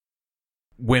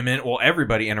women, well,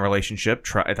 everybody in a relationship,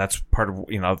 that's part of,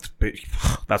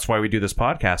 that's why we do this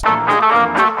podcast.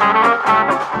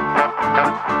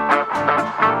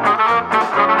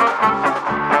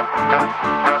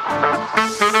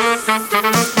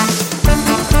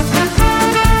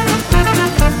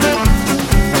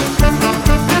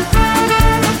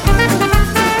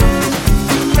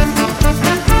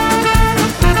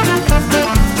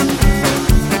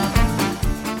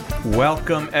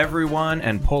 Welcome, everyone,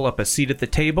 and pull up a seat at the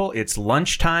table. It's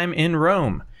lunchtime in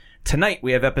Rome. Tonight,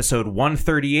 we have episode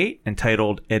 138,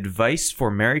 entitled Advice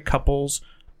for Married Couples,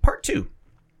 Part 2.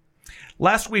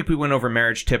 Last week, we went over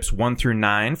marriage tips 1 through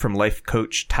 9 from life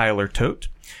coach Tyler Tote.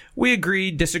 We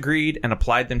agreed, disagreed, and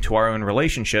applied them to our own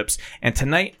relationships. And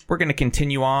tonight, we're going to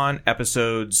continue on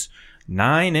episodes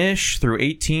 9-ish through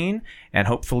 18, and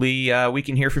hopefully we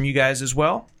can hear from you guys as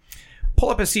well. Pull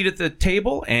up a seat at the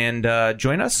table and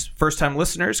join us. First-time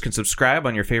listeners can subscribe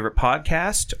on your favorite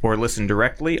podcast or listen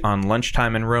directly on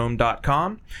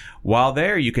lunchtimeinrome.com. While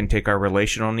there, you can take our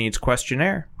relational needs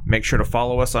questionnaire. Make sure to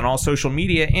follow us on all social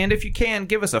media, and if you can,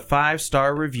 give us a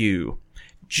 5-star review.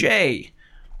 Jay,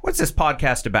 what's this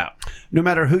podcast about? No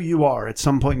matter who you are, at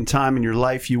some point in time in your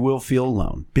life, you will feel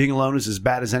alone. Being alone is as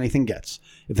bad as anything gets.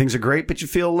 If things are great but you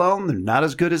feel alone, they're not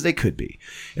as good as they could be.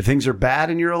 If things are bad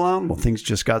and you're alone, well, things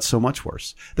just got so much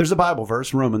worse. There's a Bible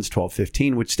verse, Romans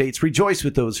 12:15, which states, "Rejoice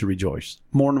with those who rejoice,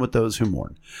 mourn with those who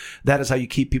mourn." That is how you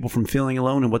keep people from feeling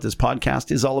alone and what this podcast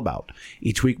is all about.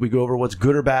 Each week we go over what's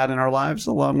good or bad in our lives,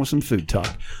 along with some food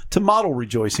talk. To model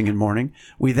rejoicing and mourning,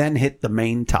 we then hit the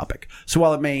main topic. So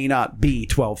while it may not be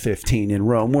 12:15 in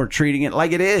Rome, we're treating it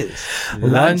like it is.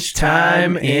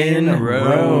 Lunchtime in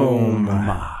Rome.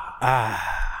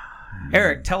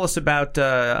 Eric, tell us about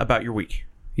your week.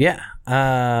 Yeah.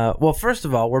 Well, first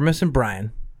of all, we're missing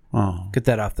Brian. Oh. Get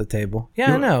that off the table.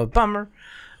 Yeah, I know. Bummer.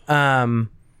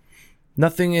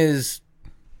 Nothing is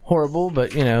horrible,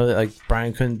 but, like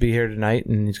Brian couldn't be here tonight,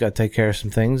 and he's got to take care of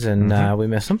some things, and we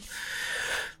miss him.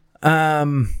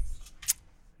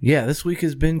 Yeah, this week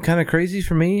has been kind of crazy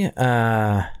for me.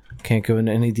 Can't go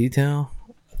into any detail.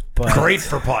 But Great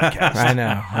for podcasts. I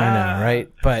know, right?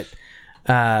 But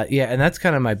yeah, and that's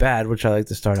kind of my bad, which I like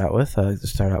to start out with. I like to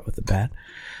start out with the bad.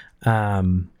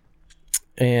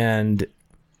 And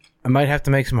I might have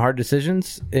to make some hard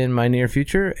decisions in my near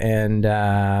future, and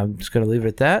I'm just going to leave it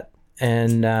at that.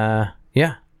 And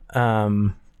yeah,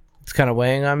 it's kind of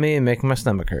weighing on me and making my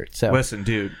stomach hurt. So Listen,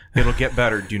 dude, it'll get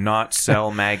better. Do not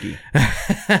sell Maggie.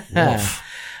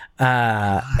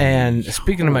 And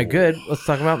speaking of my good, let's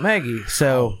talk about Maggie.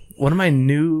 So one of my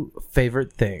new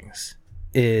favorite things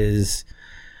is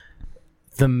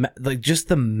just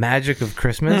the magic of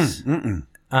Christmas.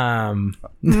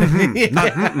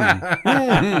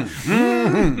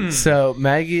 So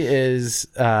Maggie is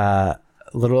a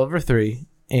little over 3,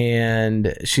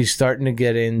 and she's starting to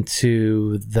get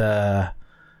into the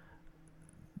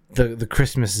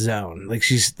Christmas zone. Like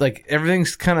she's like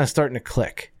everything's kind of starting to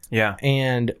click. Yeah.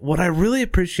 And what I really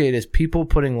appreciate is people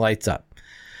putting lights up.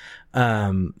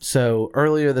 So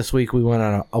earlier this week, we went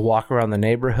on a walk around the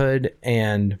neighborhood,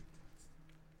 and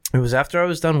it was after I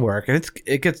was done work, and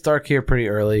it gets dark here pretty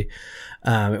early.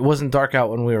 It wasn't dark out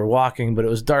when we were walking, but it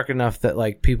was dark enough that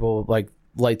like people like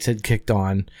lights had kicked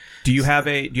on. Do you have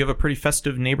a pretty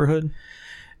festive neighborhood?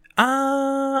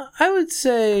 I would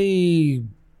say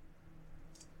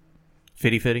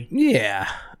Fitty. Yeah.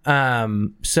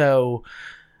 So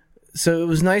it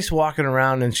was nice walking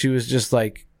around, and she was just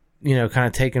like, kind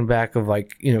of taken back of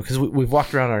like, because we've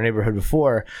walked around our neighborhood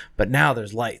before, but now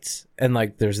there's lights and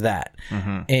like there's that.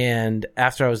 And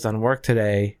after I was done work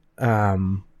today,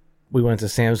 we went to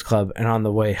Sam's Club, and on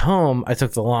the way home, I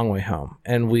took the long way home,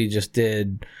 and we just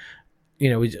did.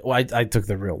 I took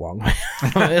the real long way.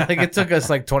 Like it took us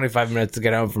like 25 minutes to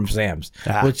get home from Sam's,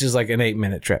 which is like an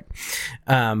 8-minute trip.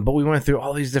 But we went through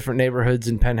all these different neighborhoods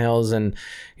in Penn Hills, and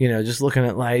just looking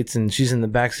at lights. And she's in the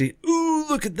backseat. Ooh,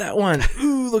 look at that one!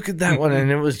 Ooh, look at that one!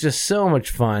 And it was just so much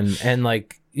fun. And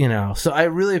like so I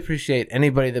really appreciate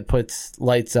anybody that puts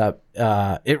lights up.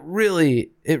 It really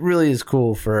is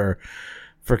cool for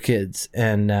kids,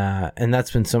 and that's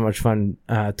been so much fun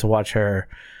to watch her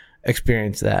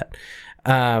experience that.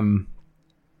 I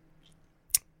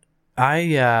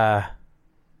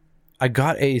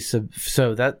got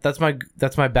so that's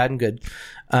my bad and good.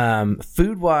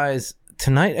 Food wise,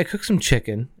 tonight I cooked some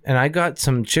chicken, and I got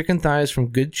some chicken thighs from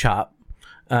Good Chop,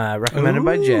 recommended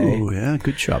by Jay. Oh yeah,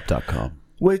 goodchop.com.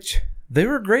 Which they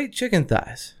were great chicken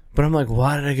thighs, but I'm like,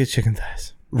 why did I get chicken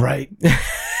thighs? Right.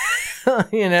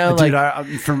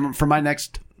 Dude, for my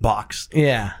next box.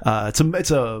 Yeah.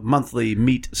 It's a monthly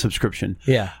meat subscription.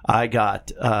 Yeah. I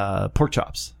got pork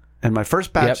chops And my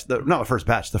first batch,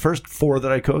 the first 4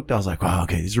 that I cooked, I was like, wow,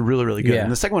 okay, these are really, really good. Yeah.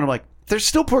 And the second one, I'm like, there's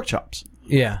still pork chops.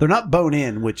 Yeah. They're not bone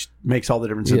in, which makes all the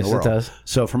difference in the Yes, world. it does.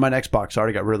 So for my next box, I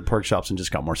already got rid of the pork chops and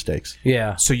just got more steaks.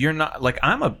 Yeah. So you're not like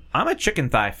I'm a chicken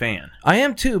thigh fan. I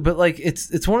am too, but like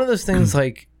it's one of those things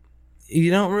like you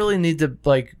don't really need to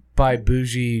like buy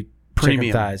bougie Premium.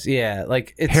 chicken thighs. Yeah,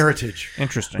 like it's Heritage.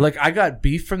 Interesting. like I got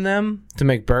beef from them to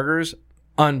make burgers.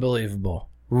 Unbelievable.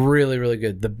 Really, really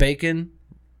good. The bacon,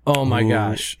 oh my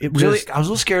gosh. It really, Just- I was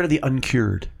a little scared of the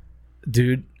uncured.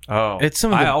 dude, oh, it's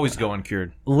some of I the- always go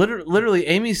uncured. literally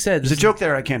Amy said There's a joke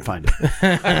there. I can't find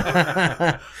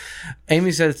it.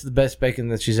 Amy said it's the best bacon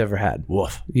that she's ever had.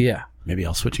 Woof. Yeah. Maybe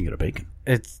I'll switch and get a bacon.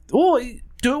 It's do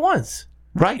it once.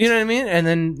 Right. You know what I mean? And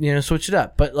then, switch it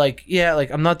up. But like, yeah,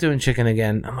 like I'm not doing chicken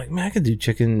again. I'm like, man, I could do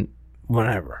chicken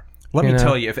whenever. Let me know?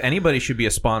 tell you, if anybody should be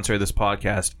a sponsor of this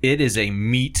podcast, it is a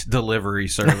meat delivery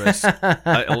service.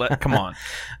 Come on.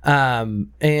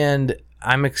 And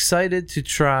I'm excited to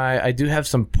try. I do have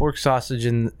some pork sausage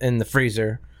in the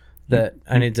freezer that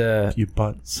I need to. You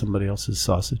bought somebody else's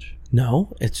sausage?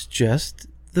 No, it's just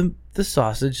the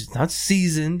sausage. It's not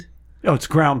seasoned. Oh, it's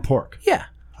ground pork. Yeah,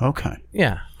 Okay.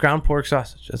 yeah, ground pork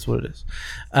sausage. That's what it is.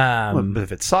 Well, but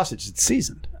if it's sausage, it's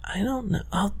seasoned. I don't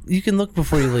know. You can look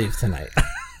before you leave tonight.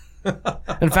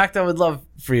 In fact, I would love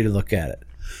for you to look at it.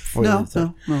 Before you leave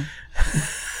tonight.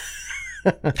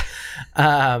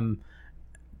 No.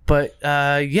 But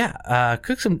I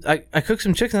cooked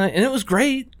some chicken and it was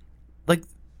great, like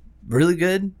really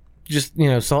good. Just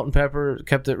salt and pepper,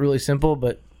 kept it really simple,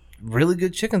 but really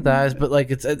good chicken thighs. But like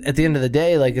it's at the end of the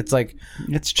day, like it's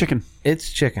chicken.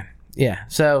 It's chicken. Yeah.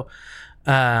 So,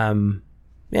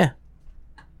 yeah,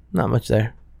 not much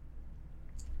there.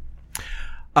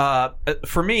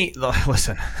 For me,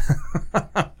 listen.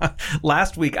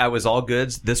 Last week I was all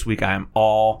goods. This week I am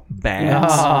all bads.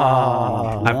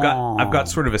 Oh. I've got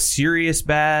sort of a serious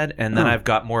bad, and then I've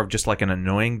got more of just like an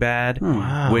annoying bad,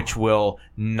 Wow. which will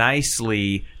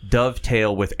nicely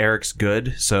dovetail with Eric's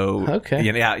good. So Okay.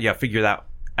 yeah, figure that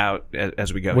out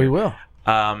as we go. We here. will.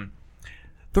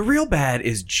 The real bad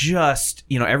is just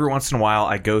every once in a while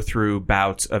I go through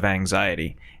bouts of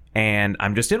anxiety, and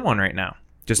I'm just in one right now.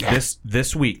 Just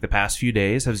this week, the past few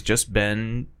days has just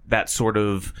been that sort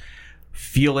of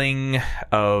feeling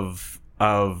of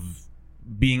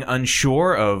being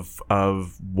unsure of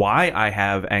why I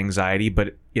have anxiety,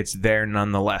 but it's there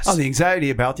nonetheless. Oh, the anxiety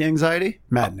about the anxiety?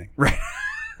 Maddening. Right.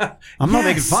 I'm not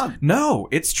making fun. No,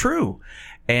 it's true.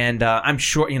 And I'm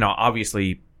sure,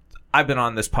 obviously I've been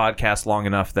on this podcast long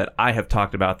enough that I have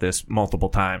talked about this multiple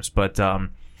times, but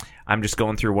I'm just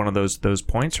going through one of those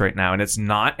points right now, and it's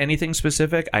not anything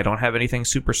specific. I don't have anything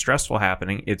super stressful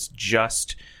happening. It's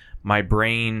just my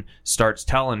brain starts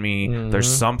telling me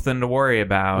there's something to worry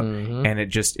about, and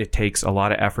it takes a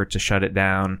lot of effort to shut it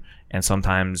down, and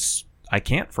sometimes I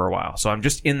can't for a while. So I'm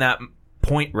just in that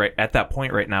point right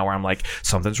now where I'm like,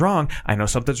 something's wrong. I know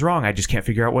something's wrong. I just can't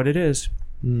figure out what it is.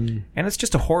 And it's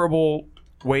just a horrible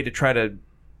way to try to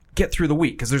get through the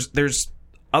week, because there's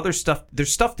other stuff.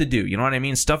 There's stuff to do. You know what I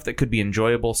mean? Stuff that could be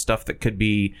enjoyable, stuff that could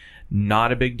be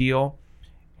not a big deal.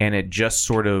 And it just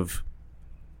sort of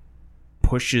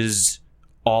pushes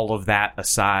all of that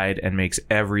aside and makes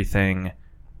everything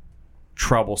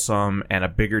troublesome and a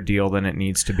bigger deal than it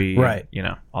needs to be. Right.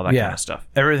 All that kind of stuff.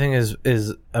 Everything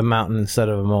is a mountain instead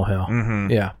of a molehill.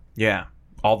 Mm-hmm. Yeah. Yeah.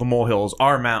 All the molehills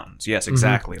are mountains. Yes,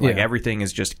 exactly. Like Yeah. everything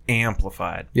is just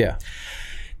amplified. Yeah.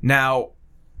 Now,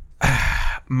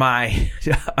 my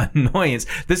annoyance,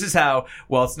 this is how,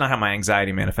 well, it's not how my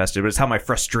anxiety manifested, but it's how my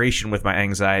frustration with my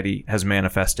anxiety has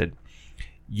manifested.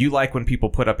 You like when people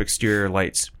put up exterior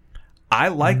lights. I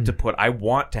like I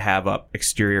want to have up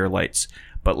exterior lights,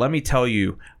 but let me tell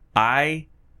you,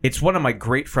 it's one of my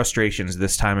great frustrations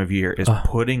this time of year is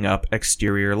putting up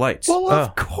exterior lights. Well,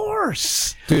 of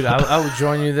course. Dude, I would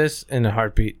join you this in a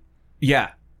heartbeat.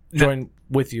 Yeah. Join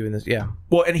with you in this. Yeah.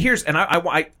 Well, and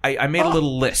I made a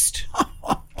little list.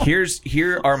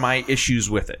 Here are my issues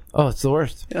with it. Oh, it's the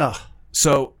worst. Ugh.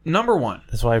 So, number one,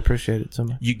 That's why I appreciate it so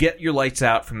much. you get your lights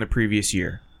out from the previous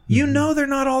year. You know they're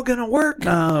not all going to work.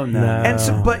 No. And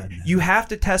so, but you have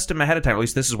to test them ahead of time. At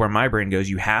least this is where my brain goes.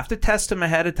 You have to test them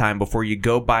ahead of time before you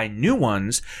go buy new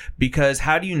ones, because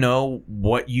how do you know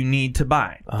what you need to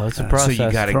buy? Oh, it's a process. So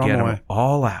you got to Throw 'em get them away.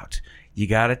 all out. You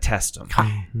got to test them.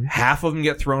 Half of them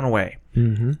get thrown away.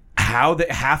 How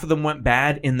half of them went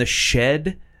bad in the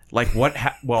shed? Like what?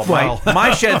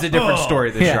 My shed's a different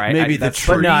story this year. Maybe the that's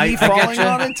tree I falling get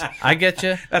on it. I get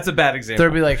you. That's a bad example.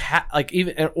 There'd be like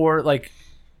even or like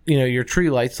your tree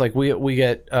lights. Like we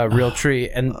get a real tree,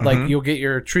 and like you'll get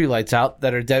your tree lights out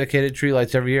that are dedicated tree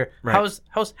lights every year. Right.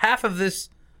 How's half of this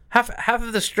half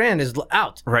of the strand is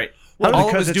out. Right. Well, all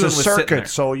it because was it's doing a was sitting there. circuit,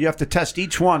 so you have to test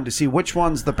each one to see which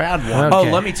one's the bad one. Okay.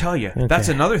 Oh, let me tell you. That's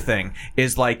another thing.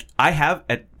 Is like I have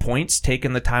at points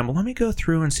taken the time. Well, let me go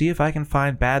through and see if I can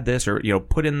find bad this or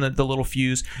put in the little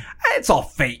fuse. It's all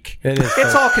fake. It is.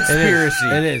 It's all conspiracy.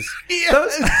 It is.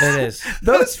 Those, It is.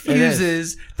 those It is.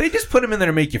 fuses, they just put them in there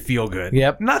to make you feel good.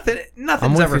 Yep. Nothing's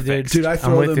I'm with ever you, dude. fixed. Dude, I I'm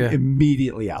throw with them you.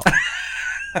 immediately out.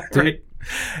 Right.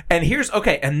 And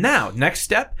and now next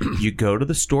step, you go to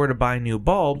the store to buy new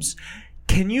bulbs.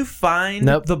 Can you find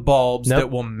Nope. the bulbs Nope.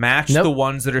 that will match Nope. the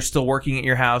ones that are still working at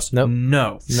your house? Nope.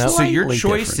 No. Nope. So your Slightly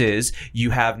choice different. is you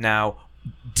have now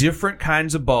different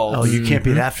kinds of bulbs. Oh, you can't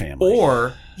be that family.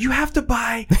 Or you have to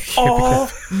buy all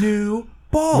new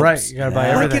bulbs. Right, you gotta buy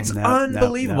Yeah. Like everything. it's No,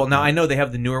 unbelievable. no. Now I know they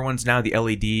have the newer ones now, the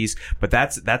LEDs, but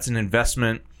that's an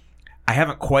investment. I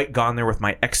haven't quite gone there with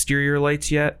my exterior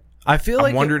lights yet. I feel I'm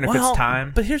like wondering if it's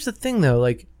time. But here's the thing, though.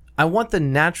 Like, I want the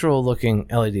natural looking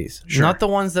LEDs, Sure. not the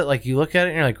ones that like you look at it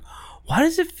and you're like, why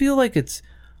does it feel like it's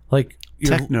like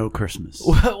you're Techno Christmas.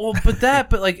 well,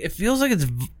 but like it feels like it's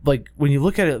like when you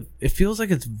look at it, it feels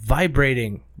like it's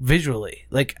vibrating visually.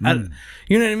 Like,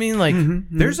 you know what I mean? Like,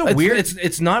 There's a it's, weird.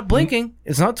 It's not blinking,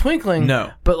 it's not twinkling.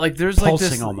 No. but like there's Pulsing like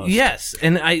this almost. Yes,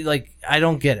 and I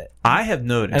don't get it, I have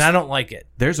noticed, and I don't like it.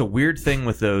 there's a weird thing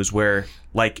with those where,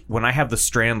 like, when I have the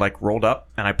strand like rolled up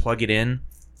and I plug it in.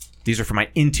 These are for my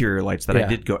interior lights that I Yeah.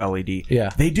 did go LED. Yeah.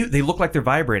 They look like they're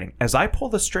vibrating. As I pull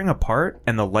the string apart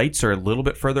and the lights are a little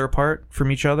bit further apart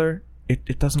from each other,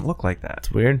 it doesn't look like that.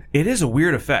 It's weird. It is a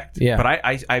weird effect. Yeah. But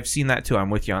I've seen that too. I'm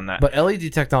with you on that. But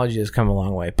LED technology has come a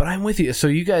long way. But I'm with you. So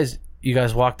you guys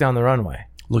walk down the runway.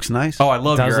 Looks nice. I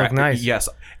love Does your look nice. Yes.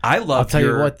 I love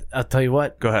I'll tell you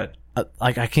what. Go ahead.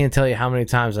 Like I can't tell you how many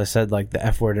times I said like the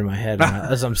F word in my head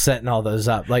as I'm setting all those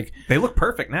up. Like, They look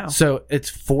perfect now. so it's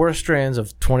 4 strands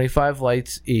of 25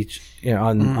 lights each,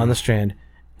 on the strand.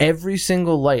 Every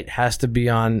single light has to be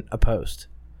on a post.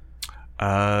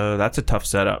 That's a tough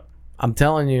setup. I'm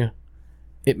telling you,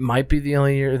 it might be the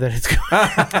only year that it's going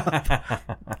up.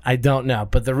 I don't know.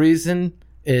 But the reason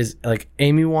is like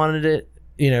Amy wanted it,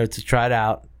 to try it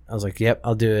out. I was like, yep,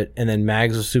 I'll do it. And then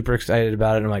Mags was super excited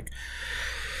about it. And I'm like,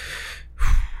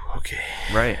 okay.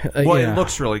 Right. Well, yeah. it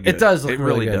looks really good. It does look It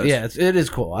really good. does. Yeah, it is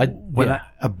cool.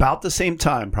 About the same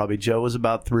time, probably Joe was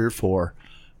about 3 or 4.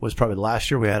 Was probably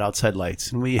last year we had outside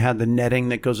lights and we had the netting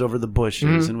that goes over the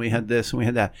bushes and we had this and we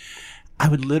had that. I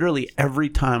would literally every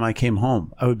time I came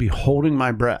home, I would be holding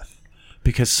my breath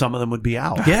because some of them would be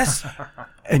out. Yes.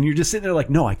 And you're just sitting there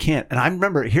like, no, I can't. And I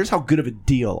remember, here's how good of a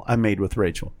deal I made with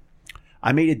Rachel.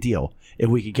 I made a deal. If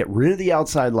we could get rid of the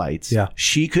outside lights, Yeah.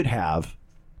 she could have,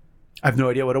 I have no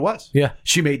idea what it was. Yeah.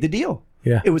 She made the deal.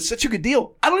 Yeah. It was such a good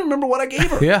deal. I don't even remember what I gave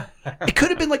her. Yeah. It could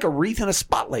have been like a wreath and a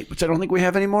spotlight, which I don't think we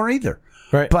have anymore either.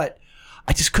 Right. But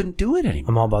I just couldn't do it anymore.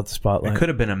 I'm all about the spotlight. It could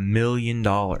have been $1 million.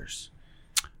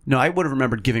 No, I would have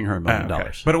remembered giving her $1 million.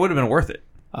 Okay. But it would have been worth it.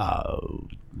 Well,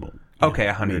 Okay,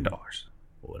 $100.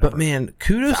 But man,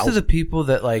 kudos to the people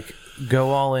that like go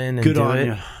all in and Good do on it.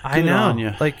 ya. I Good know. on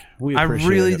ya. Like We I appreciate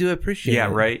really it. do appreciate Yeah,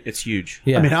 it. right? It's huge.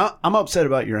 Yeah. I mean, I'm upset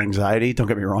about your anxiety. Don't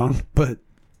get me wrong, but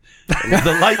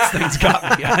the lights thing's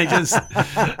got me.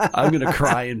 I'm gonna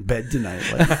cry in bed tonight.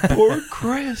 Like, poor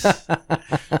Chris.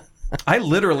 I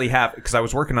literally have, because I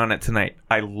was working on it tonight,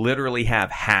 I literally have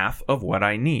half of what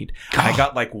I need. I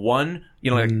got like one,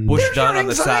 like bush done on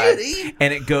the side. anxiety.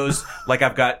 And it goes, like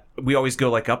we always go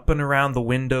like up and around the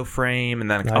window frame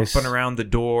and then Nice. up and around the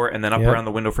door and then up Yep. around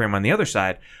the window frame on the other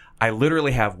side. I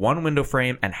literally have one window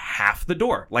frame and half the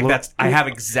door. Like Look- I have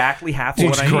exactly half of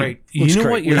Looks what I great. need. Looks You know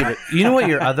great. what your Leave it. you know what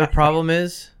your other problem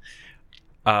is?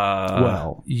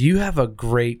 Well, You have a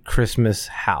great Christmas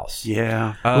house.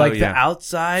 yeah. Like the yeah.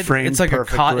 outside, Framed it's like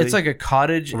perfectly. it's like a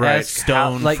cottage Right,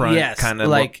 stone like front yes, kind of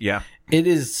like look. Yeah. it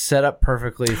is set up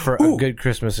perfectly for a good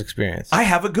Christmas experience. I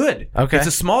have a good. Okay. It's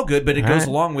a small good, but it All goes right.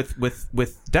 along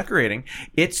with decorating.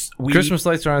 Christmas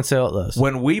lights are on sale at Lowe's.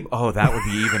 When that would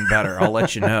be even better. I'll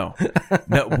let you know.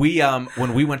 No,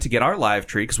 when we went to get our live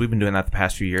tree, because we've been doing that the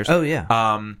past few years. Oh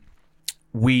yeah.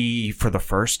 We for the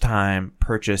first time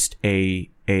purchased a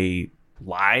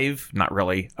live, not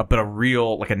really, but a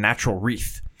real, like a natural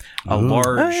wreath, a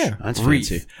large Oh, yeah. That's wreath.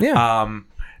 fancy. Yeah.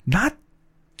 Not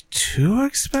too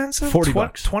expensive.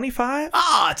 $40. 25.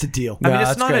 Ah, it's a deal. I mean, No, it's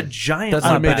that's not a good. giant. That's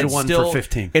one, not but bad. it's One still for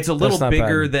 15. It's a little not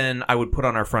bigger bad. than I would put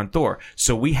on our front door.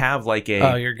 So we have like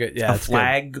Oh, you're good. Yeah, a that's good.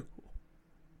 flag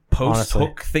post Honestly.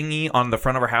 hook thingy on the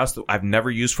front of our house that I've never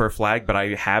used for a flag, but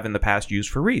I have in the past used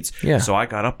for wreaths. Yeah. So I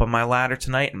got up on my ladder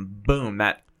tonight, and boom,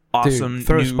 that awesome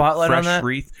throw a new spotlight on fresh that,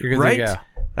 wreath. you're good to Right. go.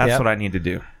 That's Yep. what I need to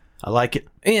do. I like it.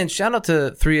 And shout out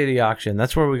to 380 Auction.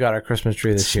 That's where we got our Christmas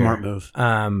tree this year. Smart move.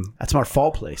 That's our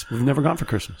fall place. We've never gone for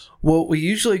Christmas. Well, we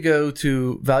usually go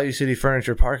to Value City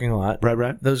Furniture parking lot.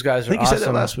 Right. Those guys are I think awesome. you said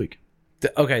that last week.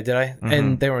 Okay, did I?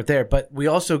 And they weren't there. But we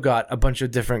also got a bunch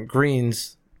of different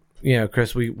greens. You know,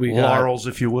 Chris, we got... Laurels,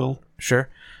 if you will. Sure.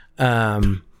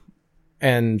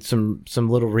 And some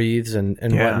little wreaths and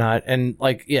whatnot. And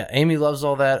like, yeah, Amy loves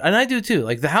all that. And I do too.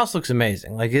 Like the house looks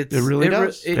amazing. Like it really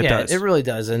does. It does. It really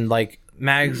does. And like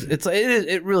Mags,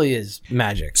 it really is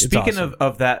magic. Speaking it's awesome.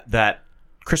 of that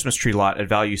Christmas tree lot at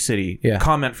Value City,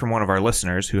 comment from one of our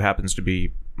listeners who happens to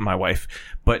be my wife,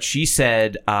 but she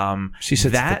said she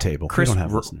sits at the table. We don't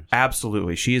have listeners.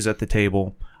 Absolutely, she is at the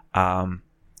table.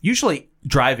 Usually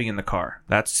driving in the car.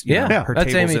 That's her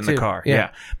that's table's Amy in the too. car. Yeah.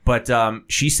 Yeah. But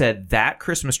she said that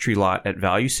Christmas tree lot at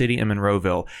Value City in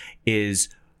Monroeville is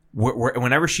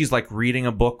whenever she's like reading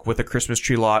a book with a Christmas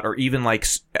tree lot, or even like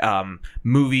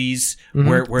movies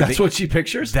where That's what she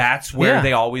pictures? That's where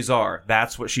they always are.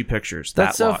 That's what she pictures.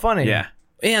 That's so lot. funny. Yeah.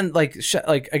 And like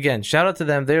again, shout out to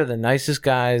them. They're the nicest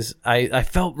guys. I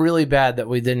felt really bad that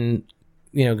we didn't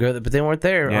go there, but they weren't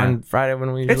there on Friday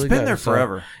when we usually go. It's been there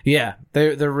forever. Yeah,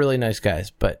 they're really nice guys.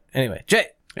 But anyway, Jay.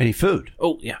 Any food?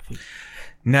 Oh, yeah.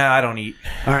 No, I don't eat.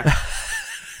 All right.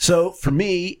 So for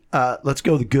me, let's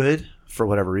go the good, for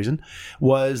whatever reason,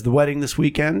 was the wedding this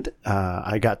weekend.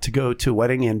 I got to go to a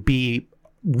wedding and be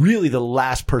really the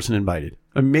last person invited.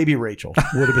 Maybe Rachel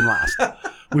would have been last.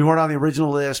 We weren't on the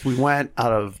original list. We went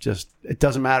out of it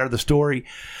doesn't matter the story.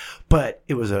 But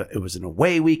it was an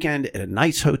away weekend at a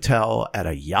nice hotel at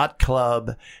a yacht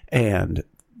club, and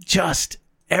just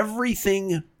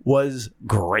everything was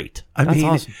great. I mean,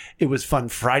 awesome. It was fun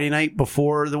Friday night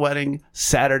before the wedding.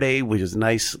 Saturday was a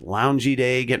nice loungy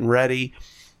day getting ready.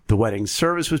 The wedding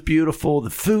service was beautiful. The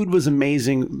food was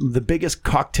amazing. The biggest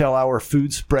cocktail hour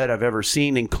food spread I've ever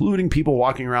seen, including people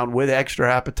walking around with extra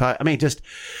appetite. I mean, just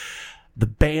the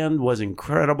band was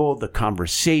incredible. The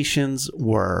conversations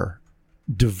were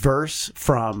diverse,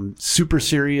 from super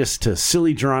serious to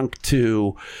silly drunk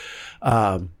to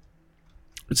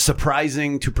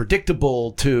surprising to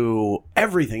predictable to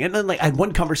everything. And then like I had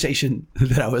one conversation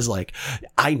that I was like,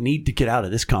 I need to get out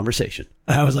of this conversation.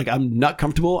 And I was like, I'm not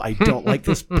comfortable. I don't like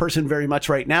this person very much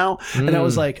right now. And I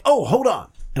was like, oh, hold on.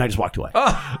 And I just walked away.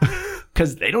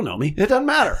 Because they don't know me. It doesn't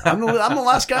matter. I'm the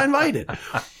last guy invited.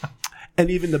 And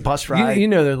even the bus ride. You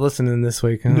know they're listening this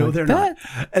week. No, they're not.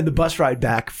 And the bus ride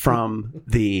back from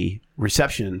the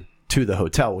reception to the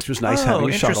hotel, which was nice having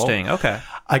a shuttle. Interesting. Okay.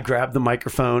 I grabbed the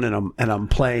microphone and I'm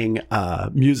playing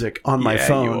music on my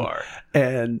phone. You are.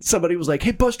 And somebody was like,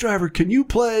 "Hey, bus driver, can you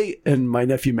play?" And my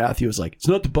nephew Matthew was like, "It's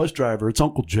not the bus driver, it's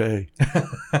Uncle Jay."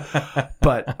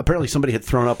 But apparently somebody had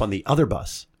thrown up on the other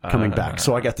bus coming back.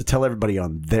 So I got to tell everybody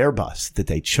on their bus that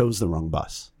they chose the wrong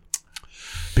bus,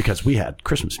 because we had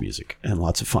Christmas music and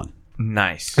lots of fun.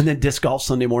 Nice. And then disc golf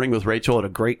Sunday morning with Rachel at a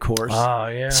great course. Oh,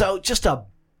 yeah. So just a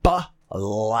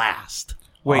blast.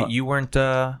 Wait, you weren't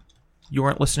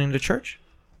listening to church?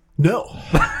 No,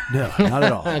 not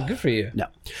at all. Good for you.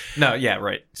 No, yeah,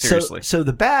 right. Seriously. So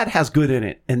the bad has good in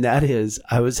it, and that is,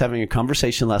 I was having a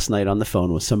conversation last night on the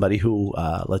phone with somebody who,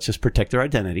 let's just protect their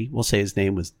identity. We'll say his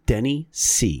name was Denny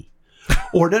C.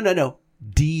 Or no,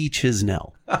 D.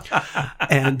 Chisnell.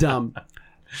 And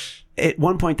at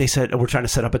one point they said, we're trying to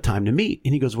set up a time to meet.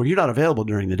 And he goes, well, you're not available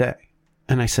during the day.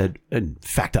 And I said, in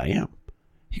fact, I am.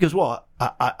 He goes, well,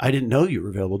 I didn't know you were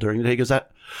available during the day. He goes, I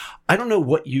don't know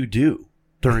what you do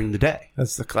during the day.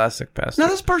 That's the classic pastor. Now,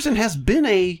 this person has been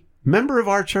a member of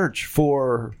our church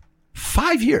for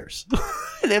 5 years.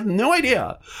 They have no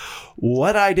idea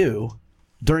what I do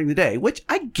during the day, which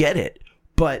I get it.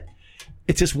 But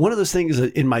it's just one of those things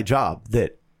in my job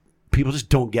that people just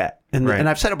don't get. And, right. And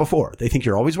I've said it before. They think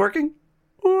you're always working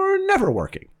or never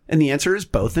working. And the answer is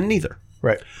both and neither.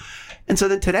 Right. And so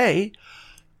then today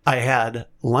I had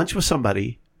lunch with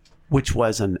somebody, which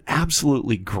was an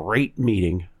absolutely great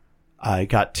meeting. I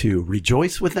got to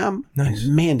rejoice with them. Nice.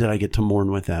 And man, did I get to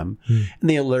mourn with them. And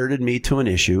they alerted me to an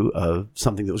issue of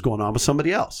something that was going on with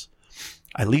somebody else.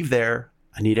 I leave there.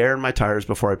 I need air in my tires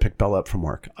before I pick Bella up from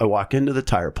work. I walk into the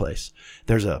tire place.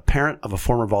 There's a parent of a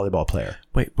former volleyball player.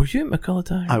 Wait, were you at McCullough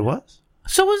Tire? I was.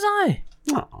 So was I.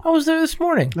 Oh, I was there this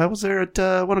morning I was there at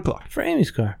 1 o'clock. for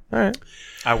Amy's car. All right.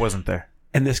 I wasn't there.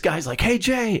 And this guy's like, "Hey,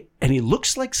 Jay." And he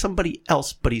looks like somebody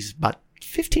else, but he's about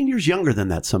 15 years younger than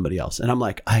that somebody else. And I'm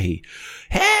like, "Hey,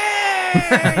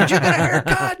 did you get a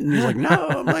haircut?" And he's like, "No."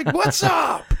 I'm like, "What's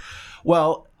up?"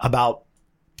 Well, about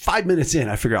 5 minutes in,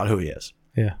 I figure out who he is.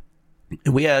 Yeah.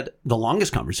 And we had the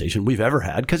longest conversation we've ever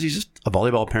had, because he's just a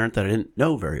volleyball parent that I didn't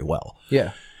know very well.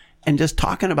 Yeah. and just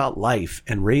talking about life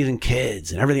and raising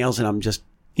kids and everything else. And I'm just,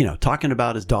 talking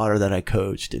about his daughter that I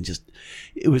coached, and just,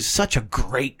 it was such a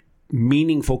great,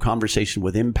 meaningful conversation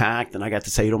with impact. And I got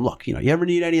to say to him, look, you ever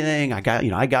need anything? I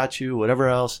got you, whatever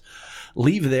else.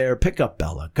 Leave there, pick up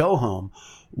Bella, go home,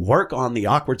 work on the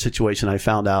awkward situation I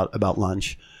found out about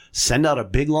lunch, send out a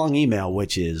big long email,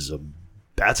 which is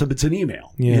it's an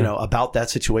email, about that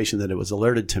situation that it was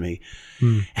alerted to me.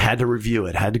 Had to review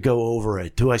it, had to go over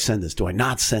it. Do I send this? Do I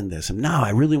not send this? And no,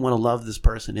 I really want to love this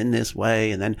person in this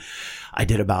way. And then I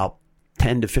did about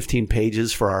 10 to 15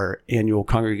 pages for our annual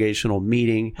congregational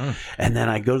meeting. And then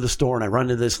I go to the store and I run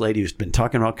into this lady who's been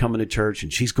talking about coming to church,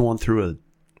 and she's going through a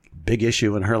big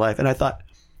issue in her life. And I thought,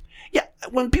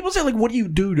 when people say, like, what do you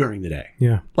do during the day?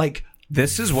 Yeah. Like,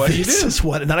 this is what you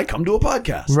do. And then I come to a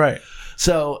podcast. Right.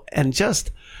 So, and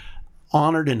just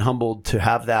honored and humbled to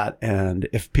have that. And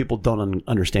if people don't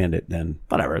understand it, then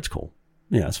whatever, it's cool.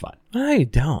 Yeah, it's fine. I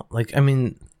don't. Like, I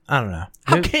mean, I don't know.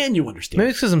 How can you understand?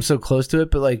 Maybe it's because I'm so close to it,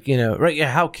 but like, right?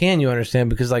 Yeah. How can you understand?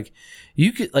 Because like,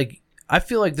 you could, like, I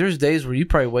feel like there's days where you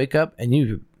probably wake up and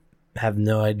you have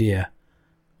no idea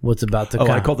what's about to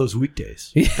come. I call those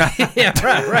weekdays. Yeah,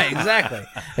 right,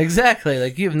 exactly.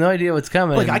 Like, you have no idea what's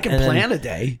coming. Like, I can plan a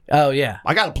day. Oh yeah,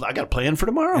 I got a plan for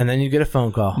tomorrow. And then you get a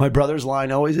phone call. My brother's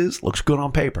line always is, "Looks good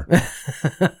on paper."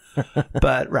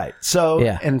 But right, so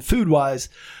and food wise,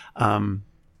 I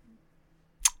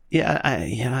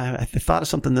thought of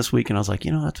something this week, and I was like,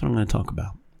 that's what I'm going to talk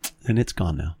about, and it's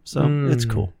gone now, so it's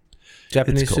cool.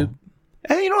 Japanese it's cool. soup.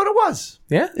 And you know what it was?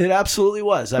 Yeah. It absolutely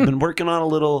was. I've been working on a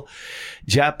little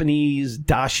Japanese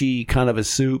dashi kind of a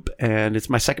soup, and it's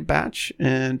my second batch.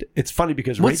 And it's funny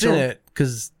because What's Rachel... in it?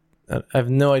 Because I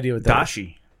have no idea what that is.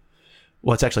 Dashi.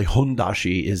 Well, it's actually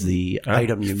hondashi is the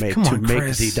item you make Come to on, make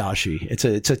Chris. the dashi. It's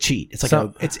a cheat. It's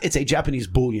like it's a Japanese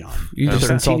bouillon. You just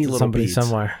They're insulted teeny little somebody beads.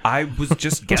 somewhere. I was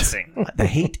just guessing. The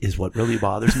hate is what really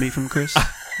bothers me from Chris.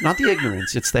 Not the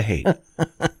ignorance, it's the hate.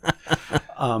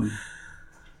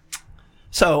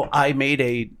 So I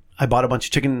bought a bunch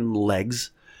of chicken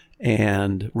legs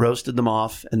and roasted them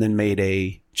off, and then made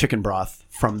a chicken broth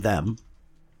from them.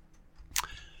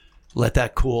 Let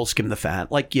that cool, skim the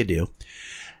fat like you do.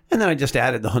 And then I just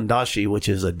added the hondashi, which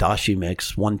is a dashi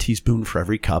mix, 1 teaspoon for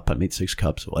every cup. I made 6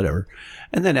 cups, whatever.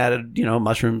 And then added,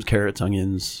 mushrooms, carrots,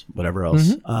 onions, whatever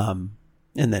else. And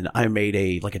then I made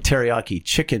a teriyaki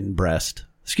chicken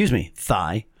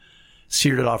thigh,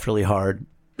 seared it off really hard,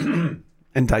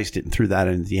 and diced it and threw that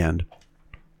in at the end.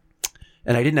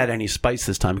 And I didn't add any spice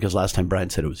this time because last time Brian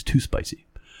said it was too spicy.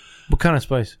 What kind of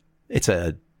spice? It's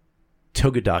a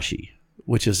togadashi,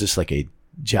 which is just like a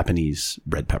Japanese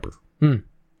red pepper.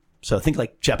 So think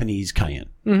like Japanese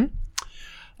cayenne.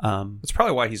 That's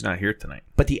probably why he's not here tonight.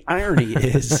 But the irony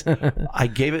is I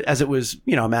gave it as it was,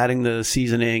 I'm adding the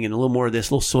seasoning and a little more of this,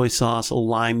 a little soy sauce, a little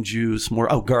lime juice, more,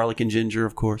 garlic and ginger,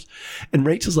 of course. And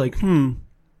Rachel's like,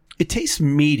 it tastes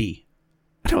meaty.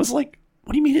 And I was like,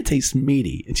 what do you mean it tastes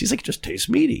meaty? And she's like, it just tastes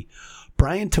meaty.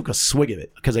 Brian took a swig of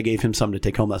it because I gave him something to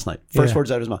take home last night. First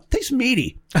words out of his mouth, tastes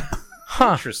meaty.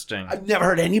 Interesting. I've never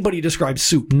heard anybody describe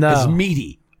soup No. as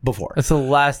meaty before. That's the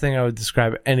last thing I would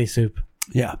describe any soup.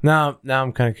 Yeah. Now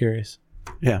I'm kind of curious.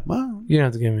 Yeah. Well, You don't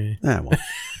have to give me. well,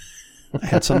 I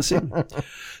had some this evening.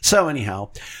 So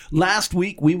anyhow, last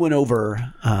week we went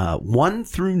over 1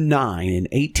 through 9 in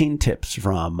 18 tips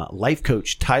from life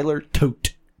coach Tyler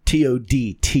Todt,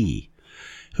 T-O-D-T,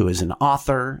 who is an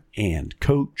author and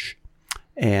coach.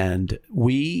 And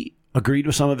we agreed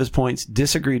with some of his points,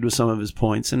 disagreed with some of his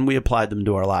points, and we applied them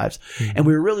to our lives. And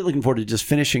we were really looking forward to just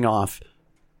finishing off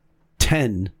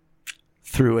 10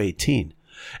 through 18.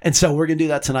 And so we're going to do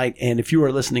that tonight. And if you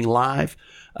are listening live,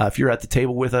 if you're at the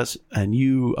table with us and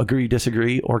you agree,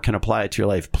 disagree, or can apply it to your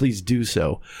life, please do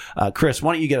so. Chris,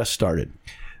 why don't you get us started?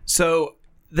 So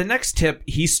the next tip,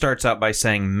 he starts out by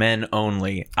saying men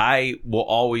only. I will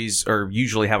always or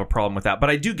usually have a problem with that, but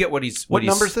I do get what he's... What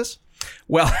number is this?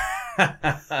 Well,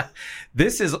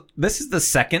 this is the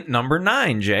second number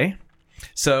 9, Jay.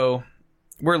 So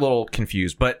we're a little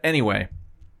confused, but anyway,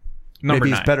 number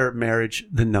Maybe 9. he's better at marriage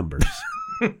than numbers.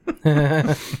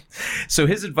 So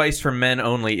his advice for men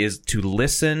only is to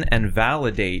listen and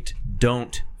validate,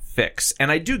 don't fix.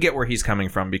 And I do get where he's coming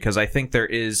from because I think there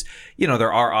is,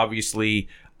 there are obviously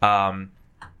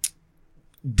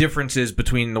differences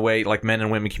between the way like men and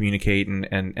women communicate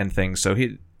and things. So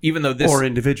even though this... Or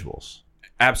individuals.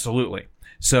 Absolutely.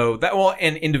 So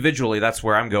and individually, that's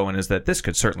where I'm going, is that this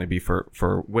could certainly be for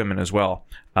women as well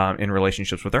in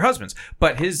relationships with their husbands.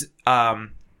 But his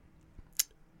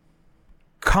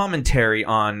commentary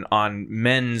on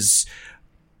men's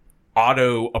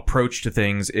auto approach to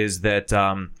things is that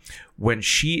when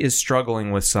she is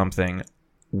struggling with something,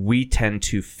 we tend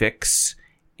to fix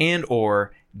and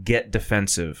or get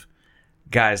defensive.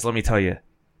 Guys, let me tell you,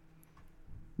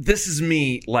 this is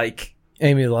me. Like,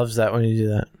 Amy loves that when you do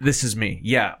that. this is me.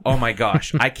 Yeah. Oh my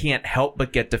gosh. I can't help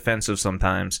but get defensive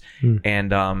sometimes.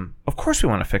 And of course we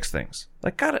want to fix things.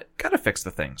 Like, gotta fix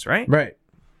the things, right? Right.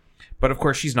 But of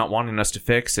course she's not wanting us to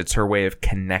fix. It's her way of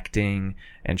connecting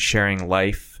and sharing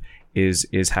life is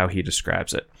how he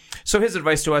describes it. So his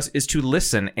advice to us is to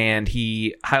listen, and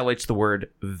he highlights the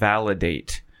word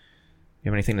validate. You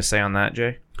have anything to say on that,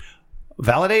 Jay?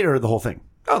 Validate or the whole thing?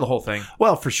 Oh, the whole thing.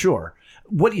 Well, for sure.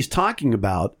 What he's talking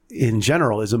about in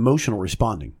general is emotional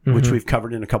responding, which we've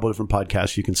covered in a couple of different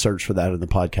podcasts. You can search for that in the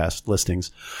podcast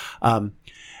listings.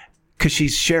 Because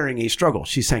she's sharing a struggle.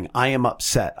 She's saying, I am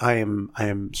upset. I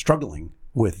am struggling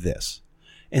with this.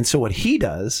 And so what he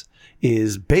does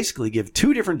is basically give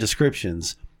two different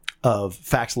descriptions of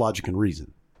facts, logic, and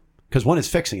reason. Because one is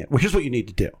fixing it. Well, here's what you need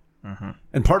to do.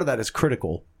 And part of that is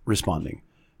critical responding.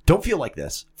 Don't feel like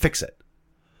this. Fix it.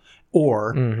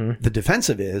 Or the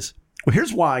defensive is, well,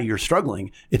 here's why you're struggling.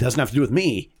 It doesn't have to do with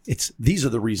me. These are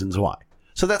the reasons why.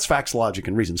 So that's facts, logic,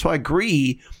 and reason. So I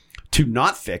agree to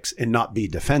not fix and not be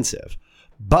defensive.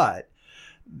 But,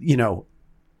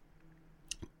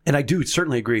 and I do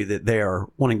certainly agree that they are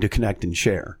wanting to connect and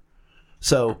share.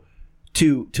 So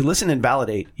to listen and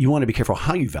validate, you want to be careful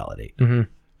how you validate.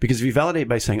 Because if you validate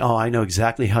by saying, oh, I know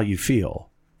exactly how you feel,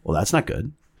 well, that's not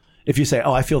good. If you say,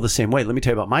 oh, I feel the same way, let me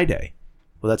tell you about my day.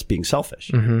 Well, that's being selfish.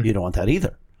 You don't want that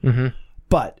either.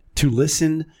 But to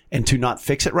listen and to not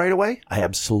fix it right away, I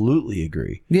absolutely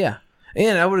agree. Yeah.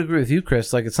 And I would agree with you,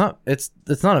 Chris. Like, it's not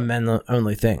a men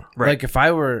only thing. Right. Like, if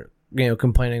I were,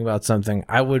 complaining about something,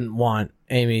 I wouldn't want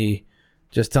Amy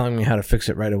just telling me how to fix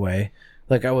it right away.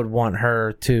 Like, I would want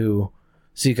her to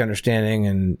seek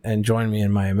understanding and join me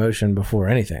in my emotion before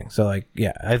anything. So, like,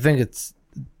 yeah, I think it's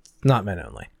not men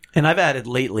only. And I've added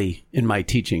lately in my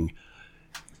teaching,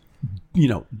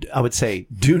 I would say,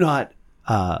 do not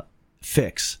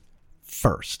fix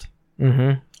first.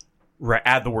 Right.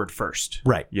 Add the word first.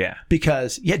 Right. Yeah.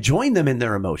 Because, join them in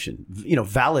their emotion.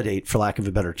 Validate, for lack of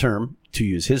a better term, to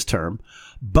use his term.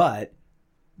 But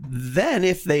then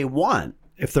if they're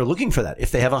looking for that,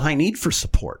 if they have a high need for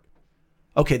support,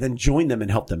 okay, then join them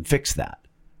and help them fix that.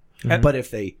 But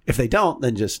if they don't,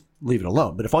 then just leave it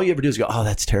alone. But if all you ever do is go, oh,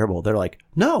 that's terrible, they're like,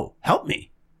 no, help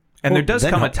me. And there does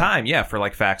then come a help time, for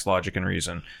like facts, logic, and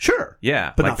reason. Sure.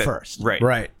 Yeah. But like not that- first. Right.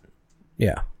 Right.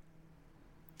 Yeah.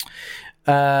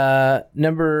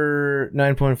 Number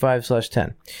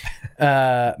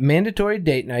 9.5/10. Mandatory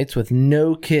date nights with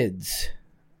no kids.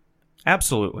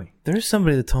 Absolutely. There's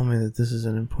somebody that told me that this is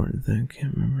an important thing. I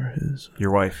can't remember who's.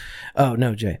 Your wife. Oh,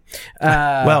 no, Jay.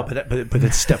 Well, but it's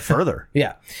a step further.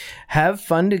 Yeah. Have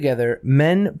fun together.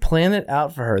 Men plan it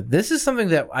out for her. This is something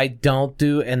that I don't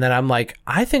do, and then I'm like,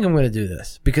 I think I'm going to do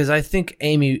this because I think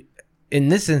Amy, in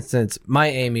this instance, my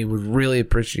Amy would really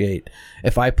appreciate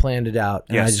if I planned it out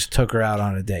and I Yes. just took her out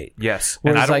on a date. Yes.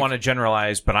 Whereas, and I don't like- want to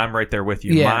generalize, but I'm right there with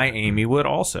you. Yeah. My Amy would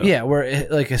also. Yeah, where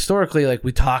like historically, like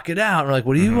we talk it out. And we're like,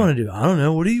 what do you want to do? I don't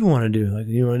know. What do you want to do? Like,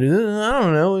 you want to do this? I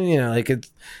don't know. Like it's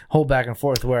whole back and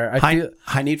forth. Where I feel,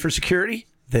 High need for security,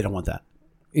 they don't want that.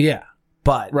 yeah,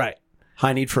 But right.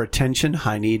 high need for attention,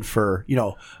 high need for,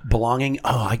 belonging.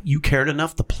 Oh, you cared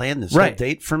enough to plan this Right. whole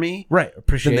date for me? Right.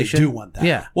 Appreciation. do want that.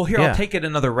 Yeah. Well, here, Yeah. I'll take it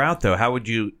another route, though. How would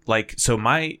you, so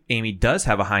my Amy does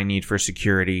have a high need for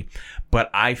security,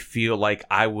 but I feel like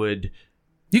I would...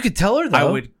 You could tell her though. I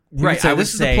would... You Right, could say, I would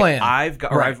this is say the plan. I've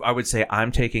got, Right. or I would say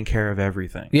I'm taking care of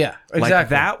everything. Yeah, exactly. Like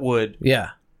that would Yeah.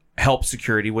 help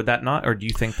security, would that not? Or do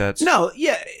you think that's... No,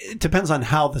 it depends on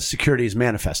how the security is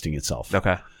manifesting itself.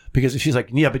 Okay. Because if she's like,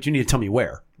 yeah, but you need to tell me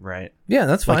where. Right. Yeah,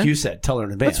 that's fine. Like you said, tell her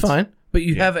in advance. That's fine. But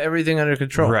you have everything under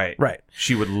control. Right. Right.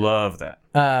 She would love that.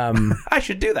 I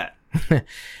should do that.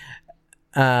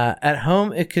 At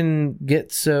home, it can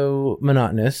get so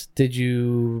monotonous. Did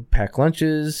you pack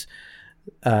lunches?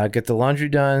 Get the laundry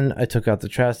done? I took out the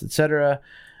trash, etc.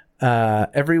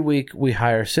 Every week, we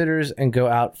hire sitters and go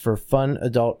out for fun,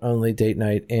 adult-only date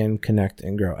night and connect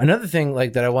and grow. Another thing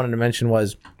like that I wanted to mention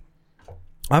was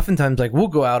oftentimes like we'll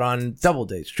go out on double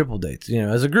dates, triple dates,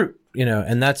 as a group,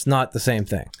 and that's not the same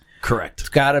thing. Correct. It's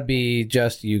got to be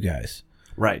just you guys.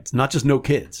 Right. It's not just no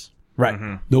kids.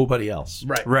 Right. Nobody else.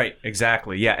 Right. Right,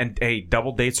 exactly. Yeah, and hey,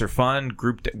 double dates are fun,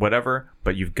 group whatever,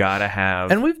 but you've got to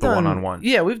have And we've the done one-on-one.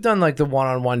 Yeah, we've done like the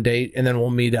one-on-one date, and then we'll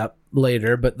meet up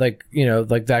later. But like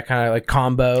like that kind of like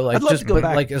combo, like I'd love just to go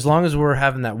back. like as long as we're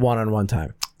having that one-on-one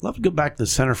time. Love to go back to the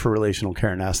Center for Relational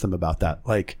Care and ask them about that.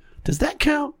 Like, Does that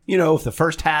count? You know, if the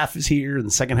first half is here and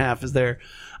the second half is there.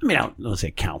 I mean, I don't know if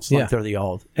it counts. Like they're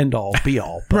the end all, be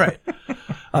all. Right.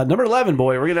 Number 11,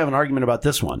 boy, we're going to have an argument about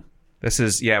this one. This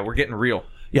is, we're getting real.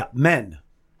 Yeah, men.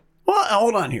 Well,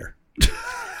 hold on here.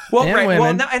 Well, And right. women.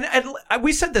 Well, now, and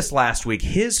we said this last week.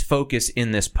 His focus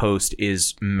in this post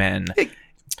is men.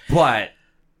 But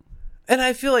And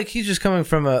I feel like he's just coming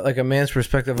from a man's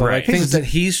perspective of Right. like things that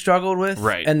he's struggled with,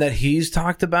 Right. and that he's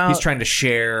talked about. he's trying to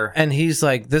share. and he's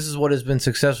like, this is what has been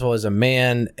successful as a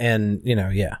man, and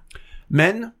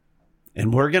Men,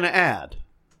 and we're going to add,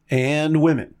 and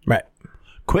women, right,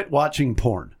 quit watching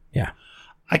porn. yeah,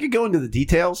 I could go into the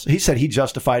details. He said he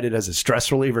justified it as a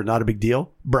stress reliever, not a big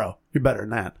deal. Bro, you're better than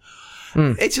that.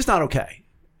 It's just not okay.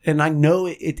 And I know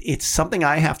it's something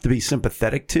I have to be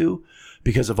sympathetic to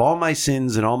because of all my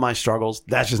sins and all my struggles.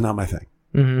 That's just not my thing.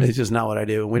 It's just not what I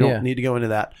do. And we don't need to go into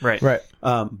that. Right. right.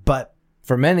 But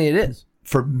For many, it is.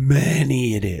 for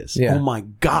many, it is. Yeah. Oh my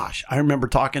gosh. I remember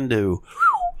talking to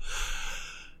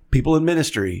people in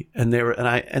ministry and they were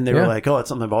like, oh, it's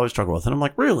something I've always struggled with. And I'm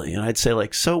like, really? And I'd say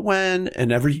like, so when,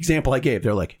 and every example I gave,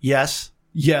 they're like, yes.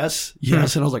 And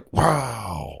I was like,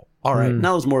 wow. All right.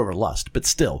 Now it's more of a lust, but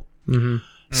still.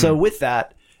 So with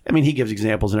that, I mean, he gives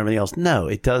examples and everything else. No,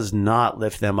 it does not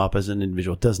lift them up as an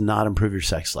individual. It does not improve your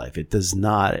sex life. It does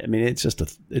not. I mean, it's just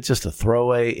a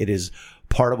throwaway. It is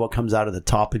part of what comes out of the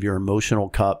top of your emotional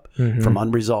cup from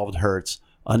unresolved hurts,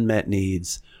 unmet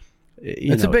needs.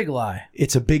 It's a big lie.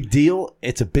 It's a big deal.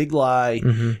 It's a big lie.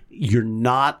 You're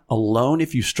not alone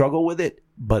if you struggle with it,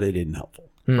 but it isn't helpful.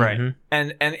 Right.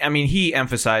 And I mean, he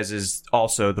emphasizes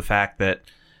also the fact that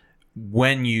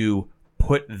when you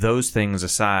put those things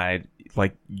aside,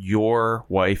 like your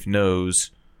wife knows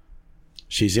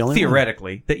She's the only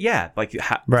theoretically that like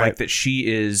that she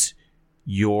is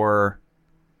your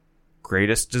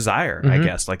greatest desire, I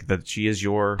guess, like that she is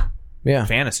your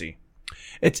fantasy.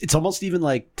 It's almost even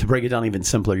like, to break it down even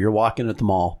simpler, you're walking at the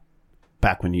mall,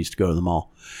 back when you used to go to the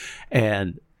mall,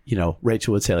 and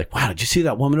Rachel would say like, wow, did you see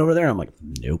that woman over there? I'm like,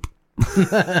 nope.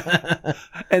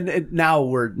 and now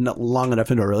we're not long enough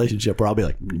into a relationship where I'll be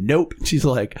like, nope. She's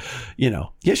like,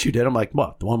 yes, you did. I'm like,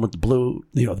 what? The one with the blue,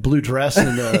 the blue dress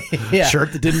and the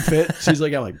shirt that didn't fit. She's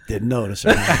like, I'm like, didn't notice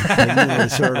her. Didn't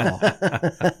notice her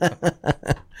at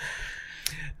all.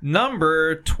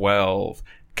 Number 12.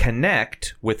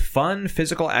 Connect with fun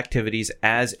physical activities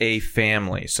as a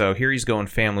family. So here he's going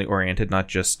family oriented, not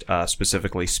just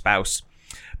specifically spouse.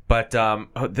 But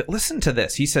listen to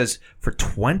this. He says, for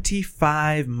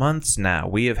 25 months now,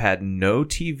 we have had no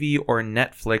TV or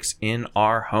Netflix in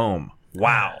our home.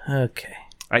 Wow. Okay.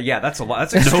 Yeah, that's a lot.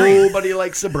 That's extreme. Nobody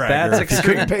likes a bragger. That's if you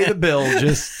couldn't pay the bill,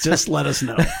 just let us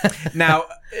know. Now,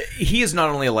 he is not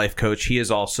only a life coach, he is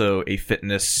also a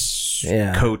fitness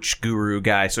coach, guru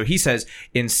guy. So he says,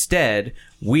 instead,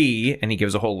 and he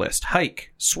gives a whole list,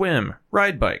 hike, swim,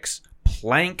 ride bikes,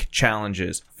 plank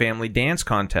challenges, family dance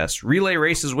contests, relay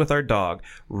races with our dog,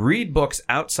 read books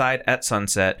outside at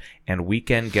sunset, and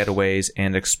weekend getaways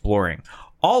and exploring,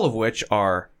 all of which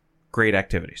are great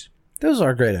activities. Those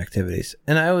are great activities.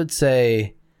 And I would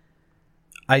say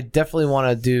I definitely want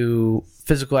to do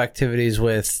physical activities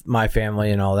with my family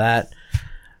and all that.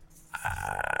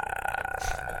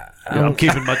 I'm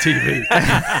keeping my TV.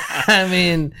 I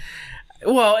mean,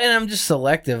 well, and I'm just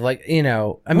selective. Like,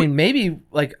 maybe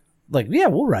like, yeah,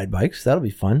 we'll ride bikes. That'll be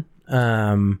fun.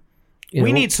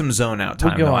 We need some zone out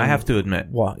time, though, I have to admit.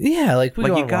 Well, yeah, like we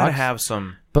go you on gotta walks, have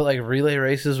some. but like relay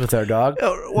races with our dog.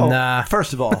 Well, nah.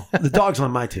 First of all, the dog's on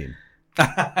my team.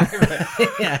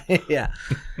 yeah.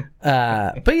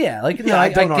 But yeah, like Yeah, I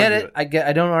don't get argue it.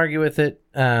 I don't argue with it.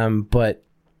 But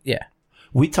yeah,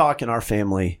 We talk in our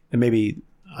family, and maybe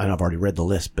I know I've already read the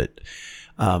list, but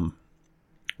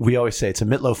we always say it's a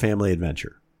Mitlow family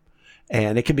adventure.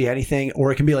 And it can be anything,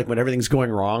 or it can be like when everything's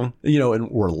going wrong, and we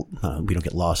don't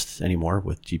get lost anymore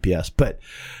with GPS, but,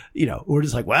 we're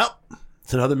just like, well,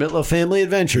 it's another Mitlow family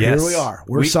adventure. Yes. Here we are.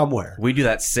 We're somewhere. We do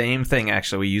that same thing,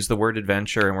 actually. We use the word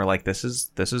adventure, and we're like, this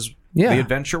is the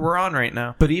adventure we're on right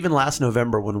now. But even last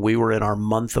November, when we were in our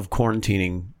month of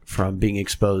quarantining from being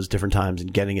exposed different times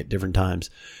and getting it different times,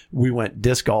 we went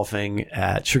disc golfing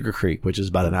at Sugar Creek, which is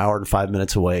about an hour and 5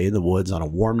 minutes away in the woods on a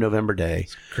warm November day.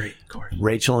 great course.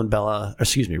 Rachel and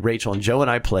Joe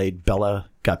and I played. Bella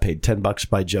got paid $10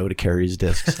 by Joe to carry his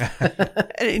discs.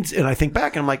 and I think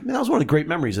back and I'm like, man, that was one of the great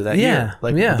memories of that year.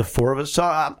 Like the four of us. So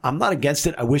I'm not against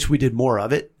it. I wish we did more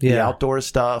of it. The outdoor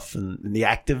stuff and the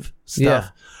active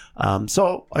stuff.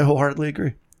 So I wholeheartedly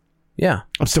agree. Yeah.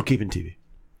 I'm still keeping TV.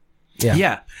 Yeah.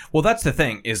 Yeah. Well, that's the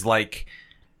thing is like,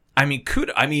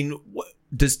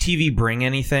 does TV bring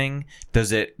anything?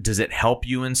 Does it help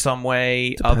you in some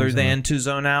way other than to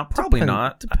zone out? Probably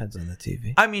not. Depends on the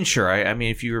TV. I mean, sure. I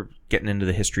mean, if you're getting into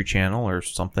the History Channel or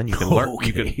something, you can learn. Okay.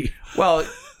 You could, well,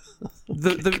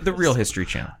 the real History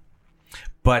Channel,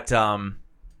 but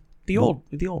the old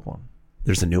one.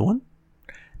 There's a new one?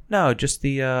 No, just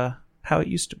the how it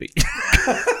used to be.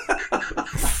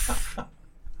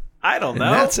 I don't know.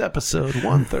 And that's episode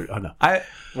 130. Oh, no.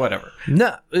 Whatever.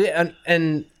 No,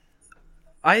 and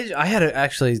I had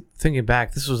actually thinking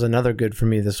back. This was another good for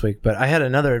me this week, but I had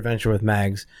another adventure with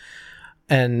Mags,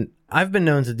 and I've been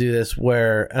known to do this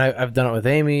where, and I've done it with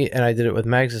Amy, and I did it with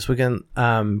Mags this weekend.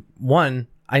 One,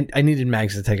 I needed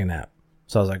Mags to take a nap,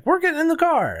 so I was like, "We're getting in the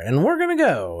car and we're gonna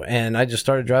go," and I just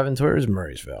started driving towards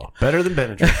Murraysville. Better than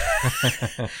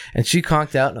Benadryl. And she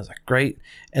conked out, and I was like, "Great!"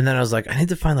 And then I was like, "I need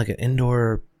to find like an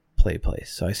indoor play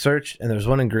place," so I searched, and there's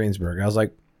one in Greensburg. I was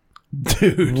like,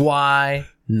 Dude, why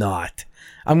not?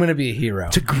 I'm going to be a hero.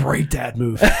 it's a great dad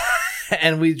move.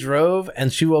 And we drove,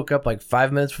 and she woke up like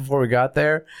 5 minutes before we got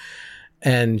there,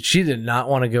 and she did not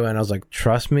want to go in. I was like,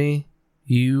 trust me,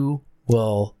 you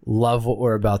will love what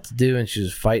we're about to do. And she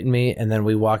was fighting me, and then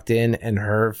we walked in, and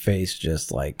her face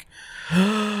just like,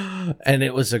 and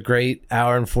it was a great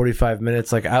hour and 45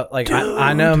 minutes. Like,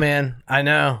 I know, man. I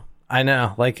know.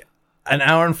 Like an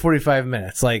hour and 45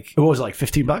 minutes. Like, What was it, like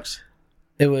 $15?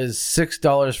 it was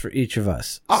 $6 for each of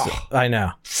us. Oh. So, I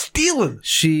know. Stealing.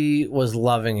 She was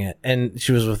loving it, and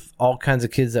she was with all kinds of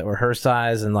kids that were her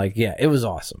size, and like, yeah, it was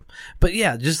awesome. But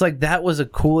yeah, just like that was a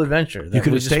cool adventure. You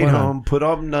could have stayed home, put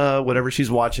on whatever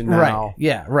she's watching now. Right?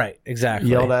 Yeah, right.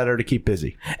 Exactly. Yelled at her to keep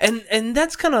busy. And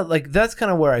that's kind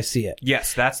of where I see it.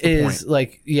 Yes, that's the Is point.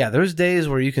 like, yeah, there's days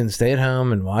where you can stay at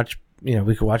home and watch. You know,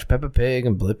 we could watch Peppa Pig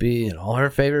and Blippi and all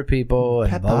her favorite people and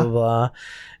Peppa. blah blah blah.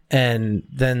 And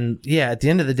then, yeah, at the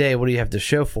end of the day, what do you have to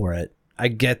show for it? I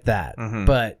get that,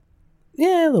 but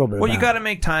yeah, a little bit. Well, of you got to balance.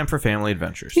 make time for family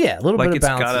adventures. Yeah, a little Like, bit of it's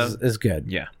balance is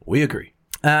good. Yeah. We agree.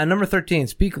 Number 13,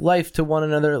 speak life to one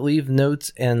another, leave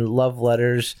notes and love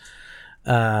letters.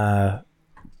 Red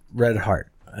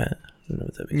heart. I don't know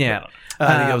what that means. Yeah.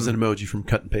 I think that was an emoji from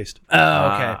cut and paste. Oh,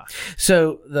 okay.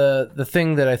 So the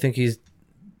thing that I think he's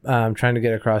trying to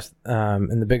get across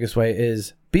in the biggest way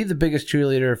is be the biggest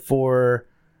cheerleader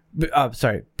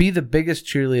be the biggest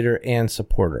cheerleader and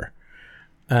supporter.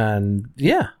 And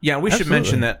yeah, We should absolutely.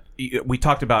 mention that we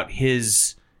talked about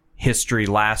his history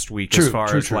last week as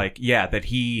far as true. like, that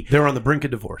he They were on the brink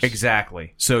of divorce.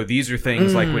 exactly. So these are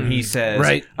things like when he says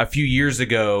right. a few years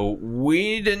ago,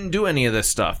 we didn't do any of this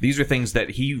stuff. These are things that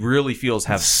he really feels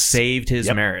have saved his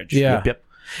marriage. Yeah. Yep.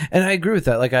 And I agree with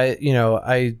that. Like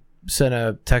I sent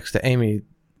a text to Amy,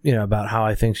 about how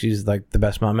I think she's like the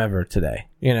best mom ever today.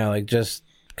 Like just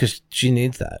because she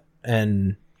needs that,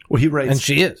 and Well, he writes, and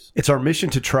she is. it's our mission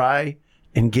to try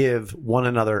and give one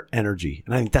another energy.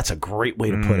 And I think that's a great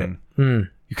way to put it.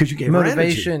 Because you gave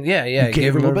Motivation. her energy. Yeah. You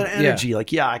gave her a little bit of yeah. energy.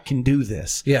 Like, I can do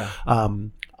this. Yeah.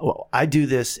 Well, I do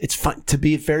this. It's fun. To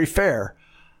be very fair,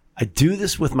 I do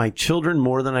this with my children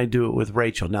more than I do it with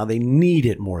Rachel. Now, they need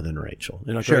it more than Rachel.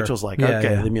 Sure. Rachel's like, Yeah,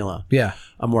 okay, yeah. leave me alone. Yeah.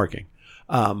 I'm working.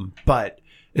 But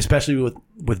especially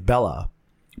with Bella,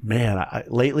 man,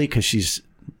 lately, because she's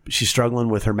struggling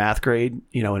with her math grade,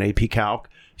 in AP Calc.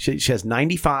 She has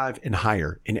 95 and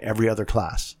higher in every other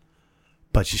class,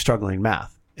 but she's struggling in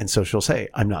math. And so she'll say,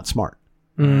 I'm not smart.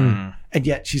 And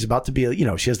yet she's about to be,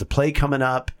 she has the play coming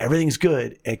up. Everything's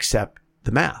good except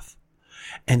the math.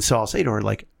 And so I'll say to her,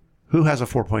 like, who has a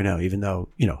 4.0, even though,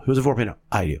 who's a 4.0?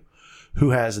 I do. Who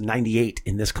has a 98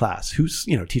 in this class? Who's,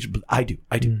 teacher? I do.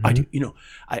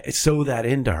 I sow that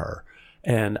into her.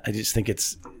 And I just think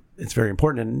it's very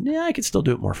important. And yeah, I could still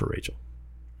do it more for Rachel.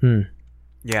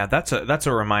 Yeah, that's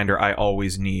a reminder I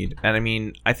always need. And I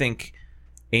mean, I think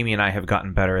Amy and I have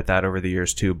gotten better at that over the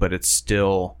years too, but it's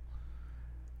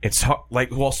hard, like,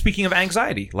 well, speaking of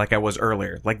anxiety, like I was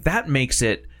earlier, like that makes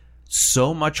it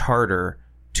so much harder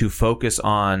to focus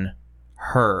on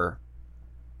her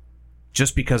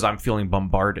just because I'm feeling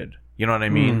bombarded. You know what I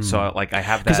mean? So like I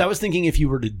have that. Because I was thinking if you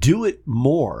were to do it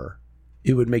more,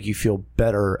 it would make you feel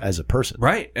better as a person.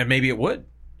 Right, and maybe it would.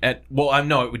 It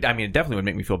definitely would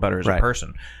make me feel better as a Right.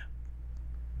 person.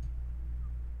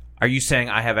 Are you saying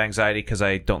I have anxiety because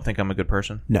I don't think I'm a good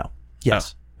person? No.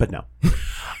 Yes. But no.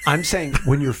 I'm saying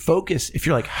when you're focused, if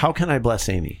you're like, how can I bless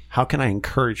Amy? How can I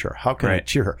encourage her? How can I Right.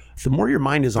 cheer her? The more your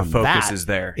mind is on focus that, is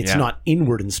there. it's Yeah. not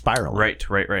inward and spiraling. Right.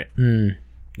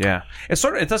 Yeah. It's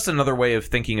that's another way of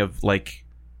thinking of like,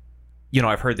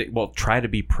 I've heard that, well, try to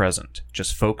be present.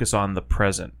 Just focus on the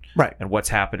present. Right. And what's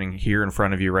happening here in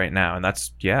front of you right now. And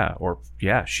that's,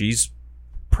 she's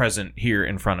present here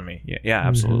in front of me. Yeah,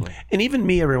 absolutely. And even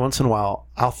me, every once in a while,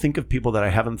 I'll think of people that I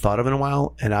haven't thought of in a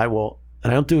while, and I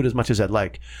don't do it as much as I'd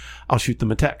like. I'll shoot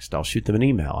them a text. I'll shoot them an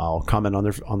email. I'll comment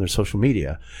on their social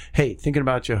media. Hey, thinking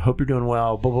about you. Hope you're doing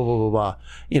well. Blah, blah, blah, blah, blah.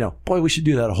 You know, boy, we should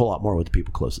do that a whole lot more with the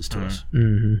people closest to us.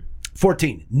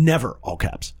 14, never, all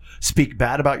caps, speak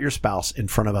bad about your spouse in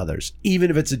front of others.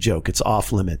 Even if it's a joke, it's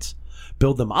off limits.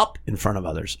 Build them up in front of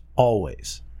others,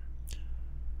 always.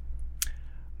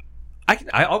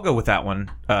 I'll go with that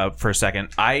one for a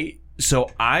second. I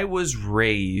was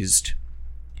raised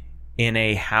in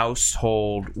a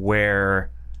household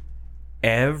where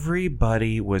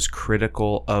everybody was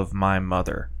critical of my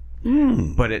mother,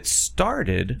 but it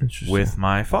started with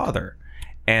my father.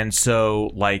 And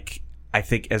so, like, I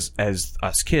think as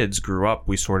us kids grew up,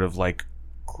 we sort of like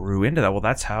grew into that. Well,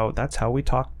 that's how we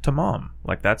talked to mom.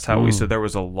 Like, that's how we. So there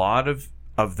was a lot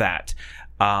of that,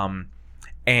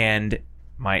 and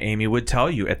my Amy would tell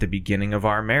you at the beginning of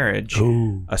our marriage,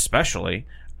 especially,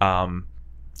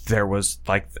 there was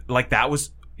like that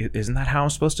was. Isn't that how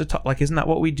I'm supposed to talk? Like, isn't that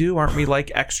what we do? Aren't we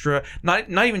like extra, not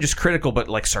even just critical, but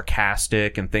like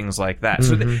sarcastic and things like that?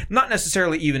 So not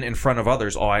necessarily even in front of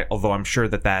others, although I'm sure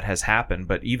that has happened,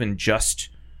 but even just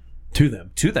to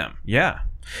them. Yeah.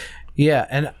 Yeah.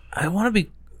 And I want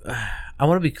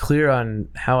to be clear on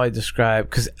how I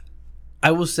describe, because I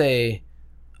will say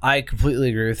I completely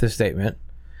agree with this statement.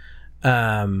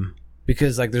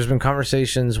 Because like there's been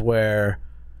conversations where,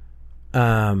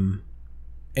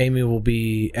 Amy will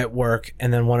be at work,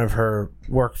 and then one of her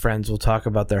work friends will talk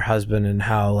about their husband and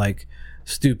how like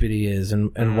stupid he is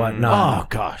and whatnot. Oh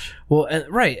gosh. Well,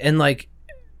 and like,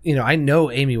 you know, I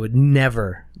know Amy would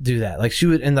never do that. Like she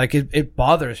would, and like it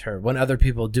bothers her when other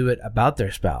people do it about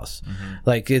their spouse.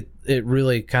 Like it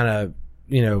really kind of,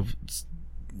 you know,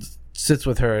 sits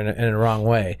with her in a wrong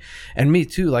way. And me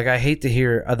too. Like I hate to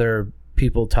hear other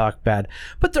people talk bad,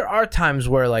 but there are times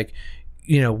where like,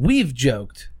 you know, we've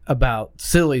joked about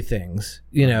silly things,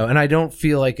 you know, and I don't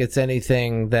feel like it's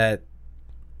anything that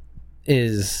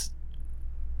is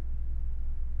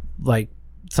like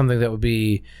something that would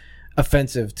be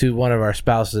offensive to one of our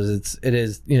spouses. It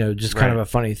is, you know, just kind of a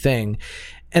funny thing.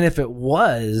 And if it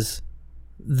was,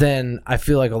 then I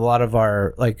feel like a lot of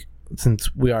our, like,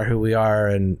 since we are who we are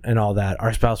and all that,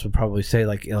 our spouse would probably say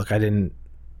like, look, I didn't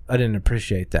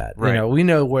appreciate that. Right. You know, we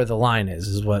know where the line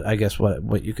is what I guess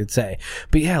what you could say.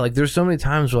 But yeah, like there's so many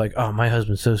times where like, oh, my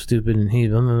husband's so stupid and he,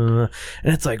 blah, blah, blah.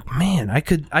 And it's like, man, I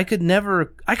could never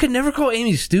call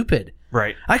Amy stupid.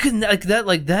 Right. I could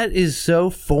like that is so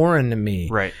foreign to me.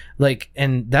 Right. Like,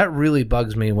 and that really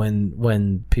bugs me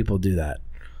when people do that.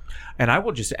 And I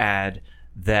will just add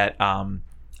that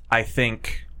I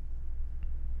think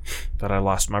that I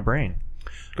lost my brain.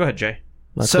 Go ahead, Jay.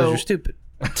 That's because you're stupid.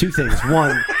 Two things.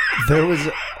 One, there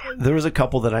was a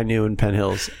couple that I knew in Penn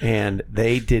Hills, and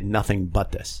they did nothing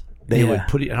but this. They would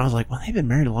put it, and I was like, well, they've been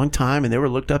married a long time, and they were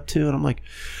looked up to, and I'm like,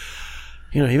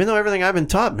 you know, even though everything I've been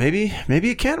taught, maybe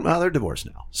it can't. Well, they're divorced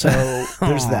now, so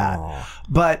there's that.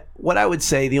 But what I would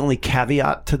say, the only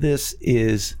caveat to this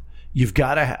is you've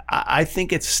got to. I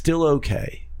think it's still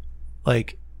okay,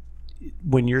 like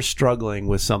when you're struggling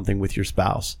with something with your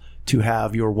spouse, to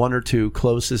have your one or two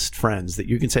closest friends that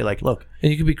you can say, like, look,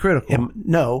 and you can be critical.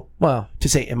 To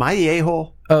say, am I the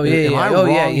a-hole? Oh yeah, am yeah. I Oh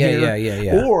wrong yeah, here?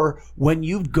 yeah. Or when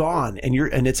you've gone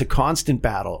and it's a constant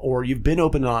battle, or you've been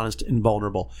open and honest and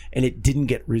vulnerable, and it didn't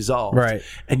get resolved, right?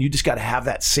 And you just got to have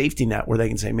that safety net where they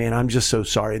can say, "Man, I'm just so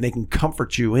sorry," and they can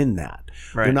comfort you in that.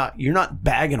 Right. You're not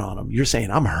bagging on them. You're saying,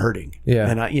 "I'm hurting." Yeah.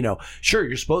 And sure,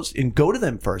 you're supposed to, and go to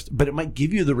them first, but it might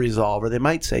give you the resolve, or they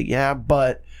might say, "Yeah,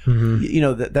 but."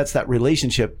 That's that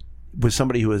relationship with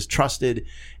somebody who is trusted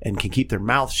and can keep their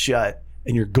mouth shut,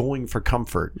 and you're going for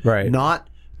comfort, right? Not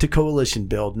to coalition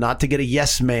build, not to get a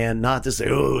yes man, not to say,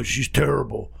 oh, she's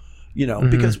terrible,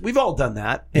 because we've all done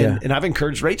that, and I've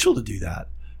encouraged Rachel to do that,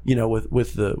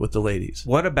 with the ladies.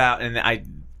 What about,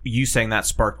 you saying that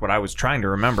sparked what I was trying to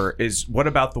remember, is what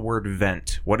about the word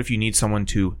vent? What if you need someone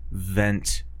to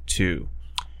vent to?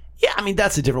 Yeah, I mean,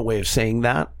 that's a different way of saying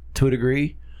that to a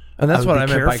degree. And that's what I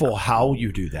meant by careful how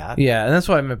you do that. Yeah, and that's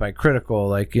what I meant by critical.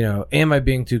 Like, am I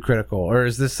being too critical, or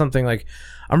is this something like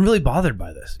I'm really bothered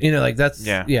by this? Like that's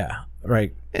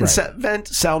right. And vent,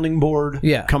 sounding board,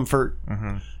 comfort.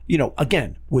 Mm-hmm.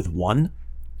 Again, with one,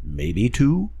 maybe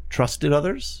two trusted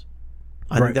others.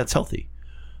 I think that's healthy,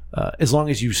 as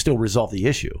long as you still resolve the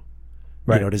issue.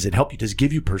 Right? Does it help you? Does it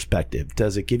give you perspective?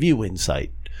 Does it give you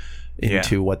insight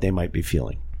into what they might be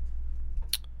feeling?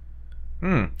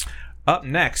 Up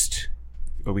next,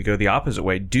 we go the opposite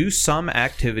way. Do some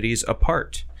activities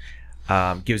apart.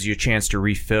 gives you a chance to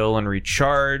refill and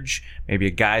recharge. Maybe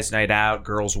a guy's night out,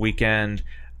 girls' weekend.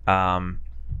 And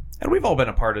we've all been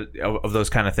a part of those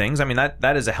kind of things. I mean,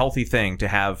 that is a healthy thing, to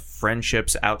have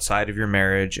friendships outside of your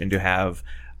marriage and to have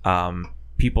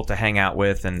people to hang out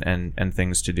with and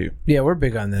things to do. Yeah, we're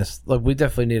big on this. Like, we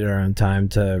definitely need our own time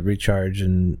to recharge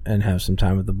and have some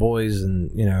time with the boys,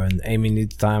 and and Amy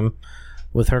needs time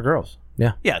with her girls.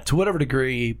 Yeah. Yeah, to whatever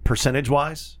degree,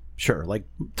 percentage-wise, sure. Like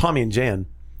Tommy and Jan,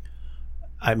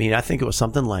 I mean, I think it was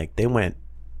something like they went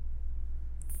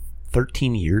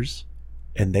 13 years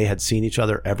and they had seen each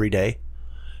other every day.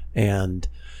 And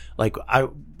like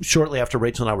shortly after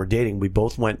Rachel and I were dating, we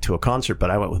both went to a concert,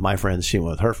 but I went with my friends, she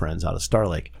went with her friends out of Star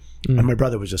Lake. And my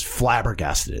brother was just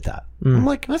flabbergasted at that. I'm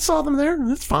like, I saw them there.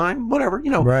 That's fine. Whatever.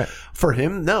 Right. For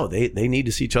him, no, they need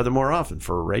to see each other more often.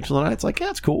 For Rachel and I, it's like, yeah,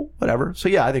 it's cool. Whatever. So,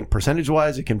 yeah, I think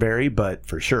percentage-wise, it can vary, but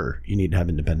for sure, you need to have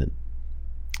independent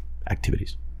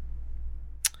activities.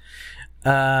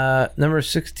 Number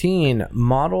 16,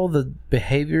 model the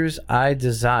behaviors I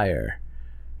desire.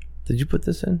 Did you put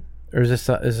this in? Or is this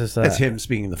That's him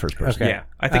speaking in the first person. Okay. Yeah,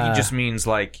 I think he just means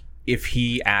like if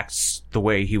he acts the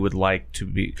way he would like to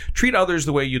be, treat others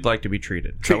the way you'd like to be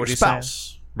treated. Is Treat that what your he's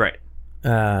spouse. saying?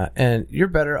 Right. And you're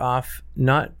better off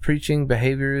not preaching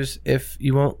behaviors if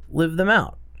you won't live them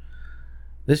out.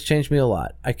 This changed me a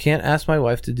lot. I can't ask my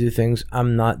wife to do things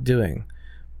I'm not doing.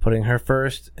 Putting her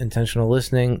first, intentional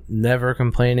listening, never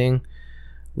complaining,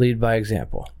 lead by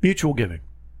example. Mutual giving.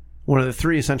 One of the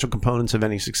 3 essential components of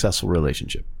any successful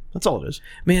relationship. That's all it is.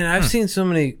 Man, I've seen so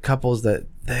many couples that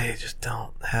they just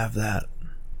don't have that.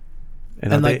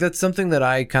 And like, that's something that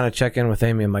I kind of check in with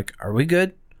Amy. I'm like, are we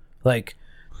good? Like,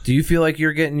 do you feel like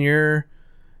you're getting your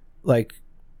like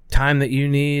time that you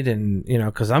need? And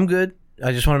because I'm good.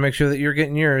 I just want to make sure that you're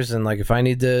getting yours. And like, if I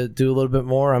need to do a little bit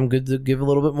more, I'm good to give a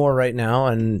little bit more right now.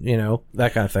 And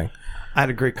that kind of thing. I had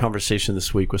a great conversation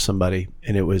this week with somebody,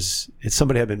 and it's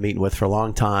somebody I've been meeting with for a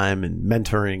long time, and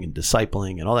mentoring and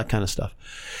discipling and all that kind of stuff.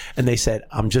 And they said,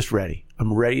 I'm just ready.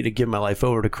 I'm ready to give my life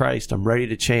over to Christ. I'm ready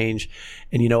to change.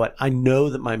 And you know what? I know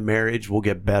that my marriage will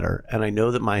get better, and I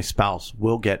know that my spouse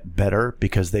will get better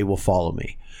because they will follow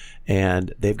me.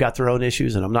 And they've got their own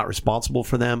issues, and I'm not responsible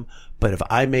for them. But if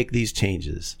I make these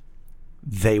changes,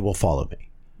 they will follow me.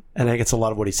 And I think it's a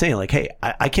lot of what he's saying. Like, hey,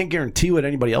 I can't guarantee what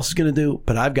anybody else is going to do,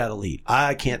 but I've got to lead.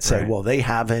 I can't say, well, they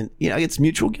haven't. It's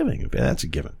mutual giving. That's a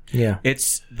given. Yeah.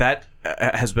 That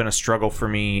has been a struggle for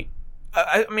me.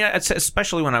 I mean,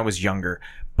 especially when I was younger.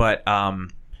 But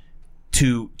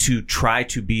to try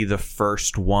to be the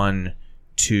first one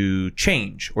to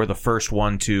change, or the first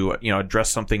one to address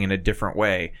something in a different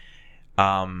way,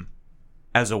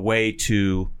 as a way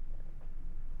to,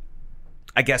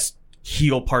 I guess,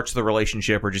 heal parts of the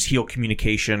relationship, or just heal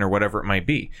communication, or whatever it might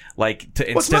be. Like,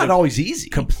 it's not always easy.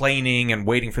 Complaining and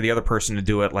waiting for the other person to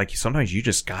do it. Like, sometimes you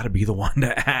just got to be the one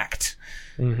to act.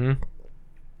 Mm-hmm.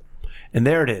 And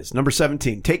there it is, number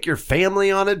 17. Take your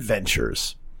family on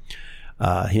adventures.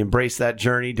 He embraced that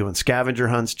journey, doing scavenger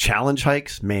hunts, challenge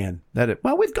hikes. Man,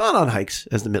 we've gone on hikes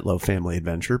as the Mitlow family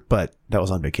adventure, but that was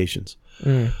on vacations.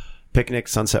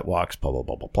 Picnics, sunset walks, blah, blah,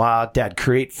 blah, blah, blah. Dad,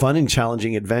 create fun and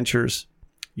challenging adventures.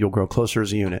 You'll grow closer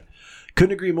as a unit.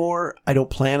 Couldn't agree more. I don't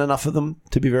plan enough of them,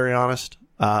 to be very honest.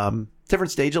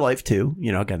 Different stage of life, too.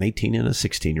 I got an 18 and a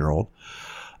 16-year-old.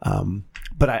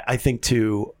 But I think,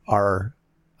 too, our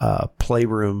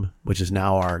playroom, which is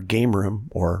now our game room,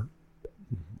 or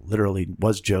literally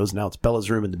was Joe's, now it's Bella's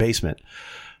room in the basement,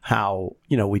 how,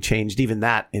 we changed even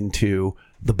that into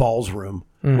the balls room,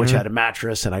 which had a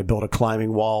mattress, and I built a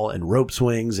climbing wall and rope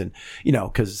swings, and,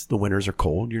 because the winters are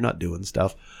cold, you're not doing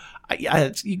stuff.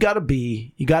 You got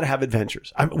to have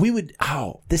adventures.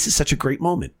 This is such a great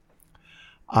moment.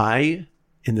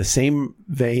 In the same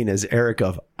vein as Eric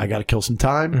of, I got to kill some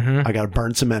time. I got to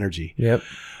burn some energy. Yep.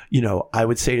 I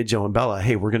would say to Joe and Bella,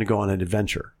 hey, we're going to go on an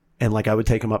adventure. And like, I would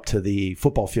take them up to the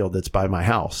football field that's by my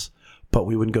house, but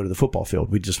we wouldn't go to the football field.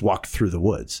 We'd just walk through the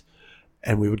woods,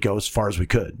 and we would go as far as we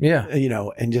could. Yeah.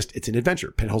 And just, it's an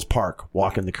adventure. Pinhills Park,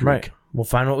 walk in the creek. Right. We'll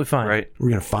find what we find. Right. We're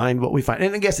going to find what we find.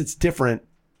 And I guess it's different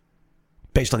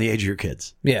based on the age of your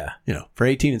kids. Yeah. For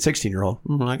 18 and 16-year-old,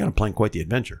 I got to plan quite the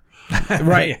adventure.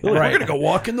 Right. We're going to go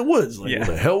walk in the woods. Like, what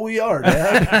the hell we are,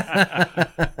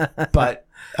 Dad? But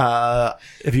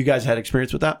have you guys had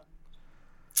experience with that?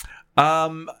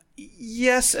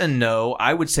 Yes and no.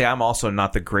 I would say I'm also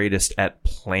not the greatest at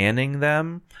planning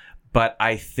them, but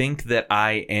I think that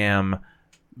I am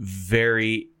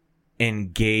very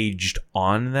engaged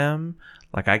on them.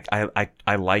 Like,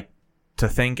 I like to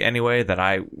think anyway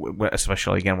that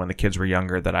especially again when the kids were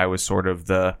younger, that I was sort of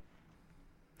the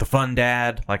the fun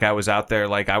dad. Like I was out there,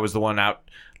 like I was the one out,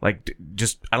 like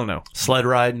just I don't know, Sled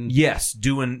riding. yes,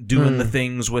 doing the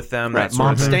things with them. Right. That sort of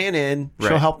Mom's thing. staying in.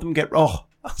 She'll Right. help them get. Oh,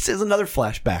 this is another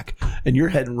flashback, and you're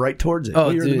heading right towards it. Oh,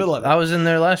 You're in the dude, middle of it. I was in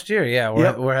there last year. Yeah, we're,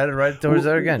 Yep. we're headed right towards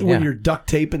there again. When Yeah. you're duct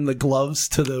taping the gloves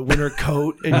to the winter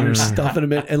coat and you're stuffing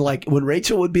them in, and like when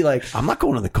Rachel would be like, "I'm not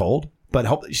going in the cold,"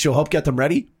 but she'll help get them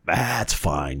ready. That's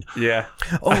fine. Yeah,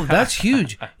 Oh, that's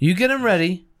huge. You get them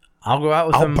ready. I'll go out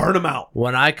with I'll them. burn them out.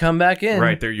 When I come back in,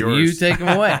 Right, they're yours. You take them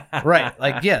away. Right.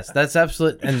 Like, yes, that's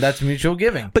absolute, and that's mutual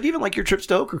giving. But even like your trips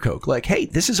to Ocracoke, like, hey,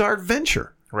 this is our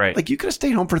adventure. Right. Like you could have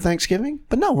stayed home for Thanksgiving,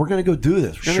 but no, we're going to go do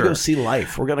this. We're going to Sure. go see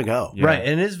life. We're going to go. Yeah. Right.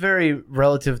 And it's very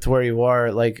relative to where you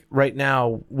are. Like, right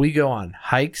now, we go on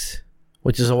hikes,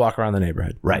 which is a walk around the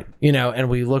neighborhood. Right. You know, and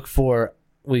we look for,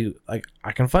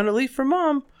 I can find a leaf for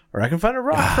mom. Or I can find a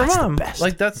rock for that's the mom. best.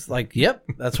 Like that's like, yep,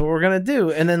 that's what we're gonna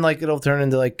do. And then like it'll turn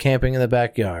into like camping in the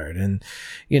backyard, and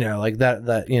you know, like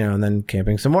that you know, and then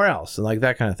camping somewhere else, and like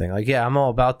that kind of thing. Like, yeah, I'm all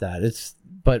about that.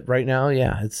 But right now,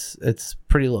 yeah, it's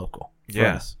pretty local. For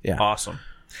yeah, us. Yeah. awesome.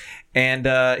 And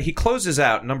he closes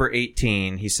out number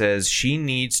 18. He says she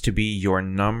needs to be your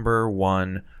number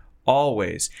one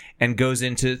always, and goes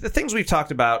into the things we've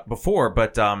talked about before,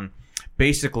 but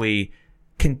basically.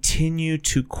 Continue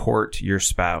to court your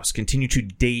spouse. Continue to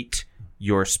date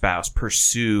your spouse.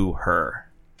 Pursue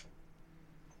her.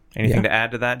 Anything Yeah. to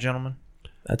add to that, gentlemen?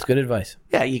 That's good advice.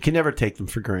 Yeah, you can never take them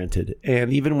for granted.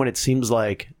 And even when it seems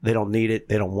like they don't need it,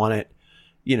 they don't want it,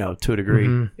 you know, to a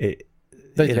degree, it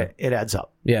adds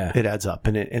up. Yeah. It adds up.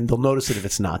 And they'll notice it if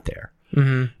it's not there.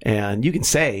 Mm-hmm. And you can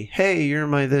say, hey, you're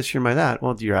my this, you're my that.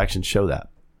 Well, your actions show that.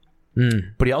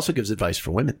 But he also gives advice for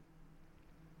women.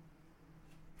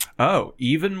 Oh,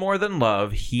 even more than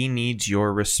love, he needs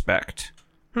your respect.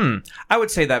 I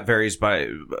would say that varies by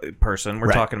person. We're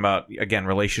Right. talking about, again,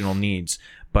 relational needs.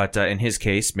 But in his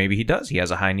case, maybe he does. He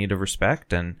has a high need of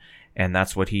respect, and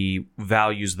that's what he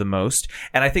values the most.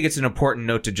 And I think it's an important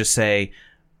note to just say,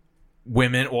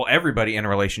 women, well, everybody in a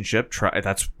relationship,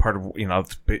 that's part of, you know,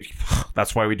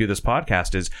 that's why we do this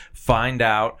podcast, is find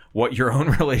out what your own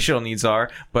relational needs are,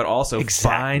 but also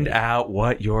find out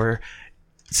what your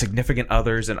significant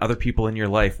others and other people in your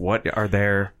life, what are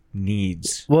their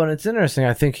needs. Well, and it's interesting.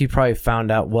 I think he probably found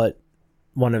out what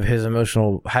one of his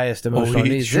highest emotional he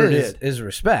needs sure is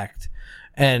respect.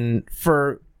 And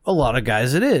for a lot of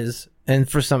guys it is, and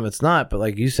for some it's not. But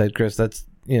like you said, Chris, that's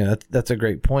a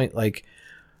great point. Like,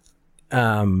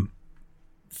 for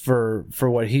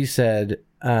what he said,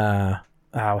 how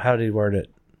did he word it?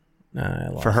 I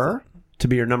lost For her? To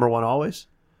be your number one always?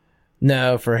 it.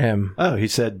 No, for him. Oh, he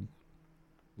said,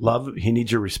 love, he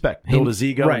needs your respect. Build his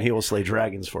ego right. and he will slay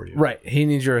dragons for you. Right. He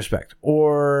needs your respect.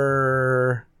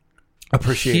 Or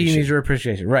Appreciation. he needs your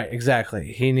appreciation. Right,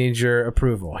 exactly. He needs your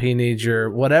approval. He needs your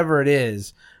whatever it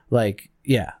is. Like,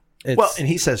 yeah. It's, Well, and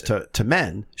he says to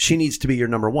men, she needs to be your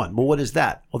number one. Well, what is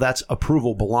that? Well, that's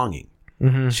approval, belonging.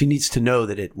 She needs to know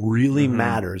that it really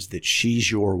matters that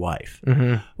she's your wife.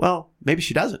 Well, maybe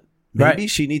she doesn't. Maybe Right.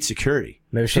 she needs security.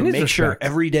 Maybe she So needs make sure respect.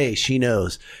 every day she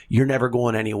knows you're never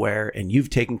going anywhere and you've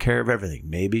taken care of everything.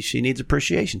 Maybe she needs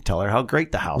appreciation. Tell her how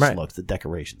great the house Right. looks, the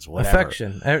decorations, whatever.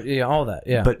 affection. Yeah, all that.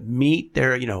 Yeah. But meet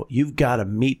their, you've got to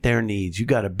meet their needs. You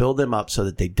got to build them up so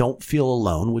that they don't feel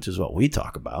alone, which is what we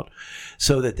talk about,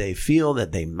 so that they feel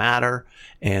that they matter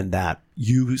and that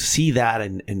you see that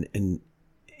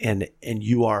and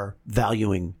you are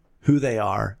valuing who they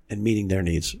are and meeting their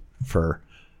needs for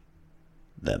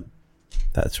them.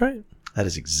 That's right. That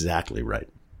is exactly right.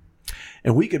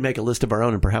 And we could make a list of our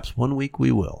own, and perhaps one week we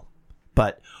will.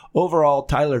 But overall,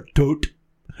 Tyler Tote,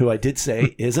 who I did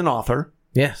say is an author,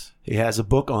 Yes. he has a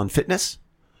book on fitness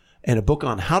and a book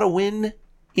on how to win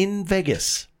in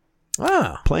Vegas,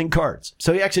 Ah. playing cards.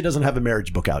 So he actually doesn't have a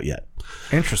marriage book out yet.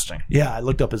 Interesting. Yeah, I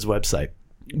looked up his website.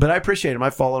 But I appreciate him. I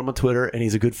followed him on Twitter, and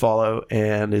he's a good follow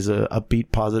and is a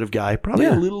upbeat, positive guy. Probably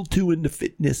Yeah. a little too into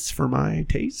fitness for my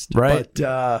taste. Right.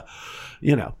 But,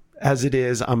 as it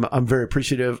is, I'm very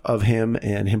appreciative of him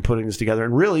and him putting this together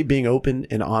and really being open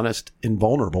and honest and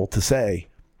vulnerable to say,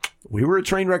 we were a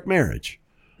train wreck marriage,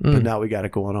 but now we got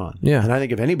it going on. Yeah. And I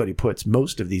think if anybody puts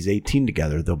most of these 18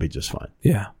 together, they'll be just fine.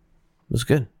 Yeah. It was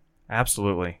good.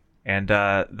 Absolutely. And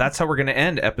that's how we're going to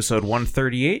end episode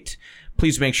 138.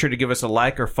 Please make sure to give us a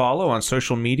like or follow on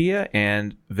social media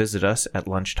and visit us at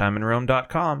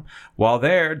lunchtimeinrome.com. While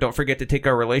there, don't forget to take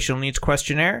our relational needs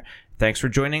questionnaire. Thanks for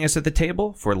joining us at the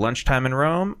table for Lunchtime in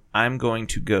Rome. I'm going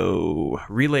to go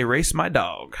relay race my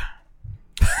dog.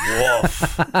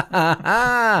 Woof.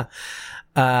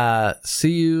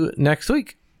 See you next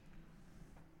week.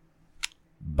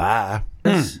 Bye.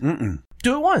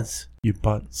 Do it once. You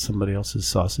bought somebody else's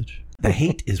sausage. The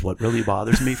hate is what really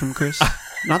bothers me from Chris.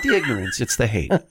 Not the ignorance, it's the hate.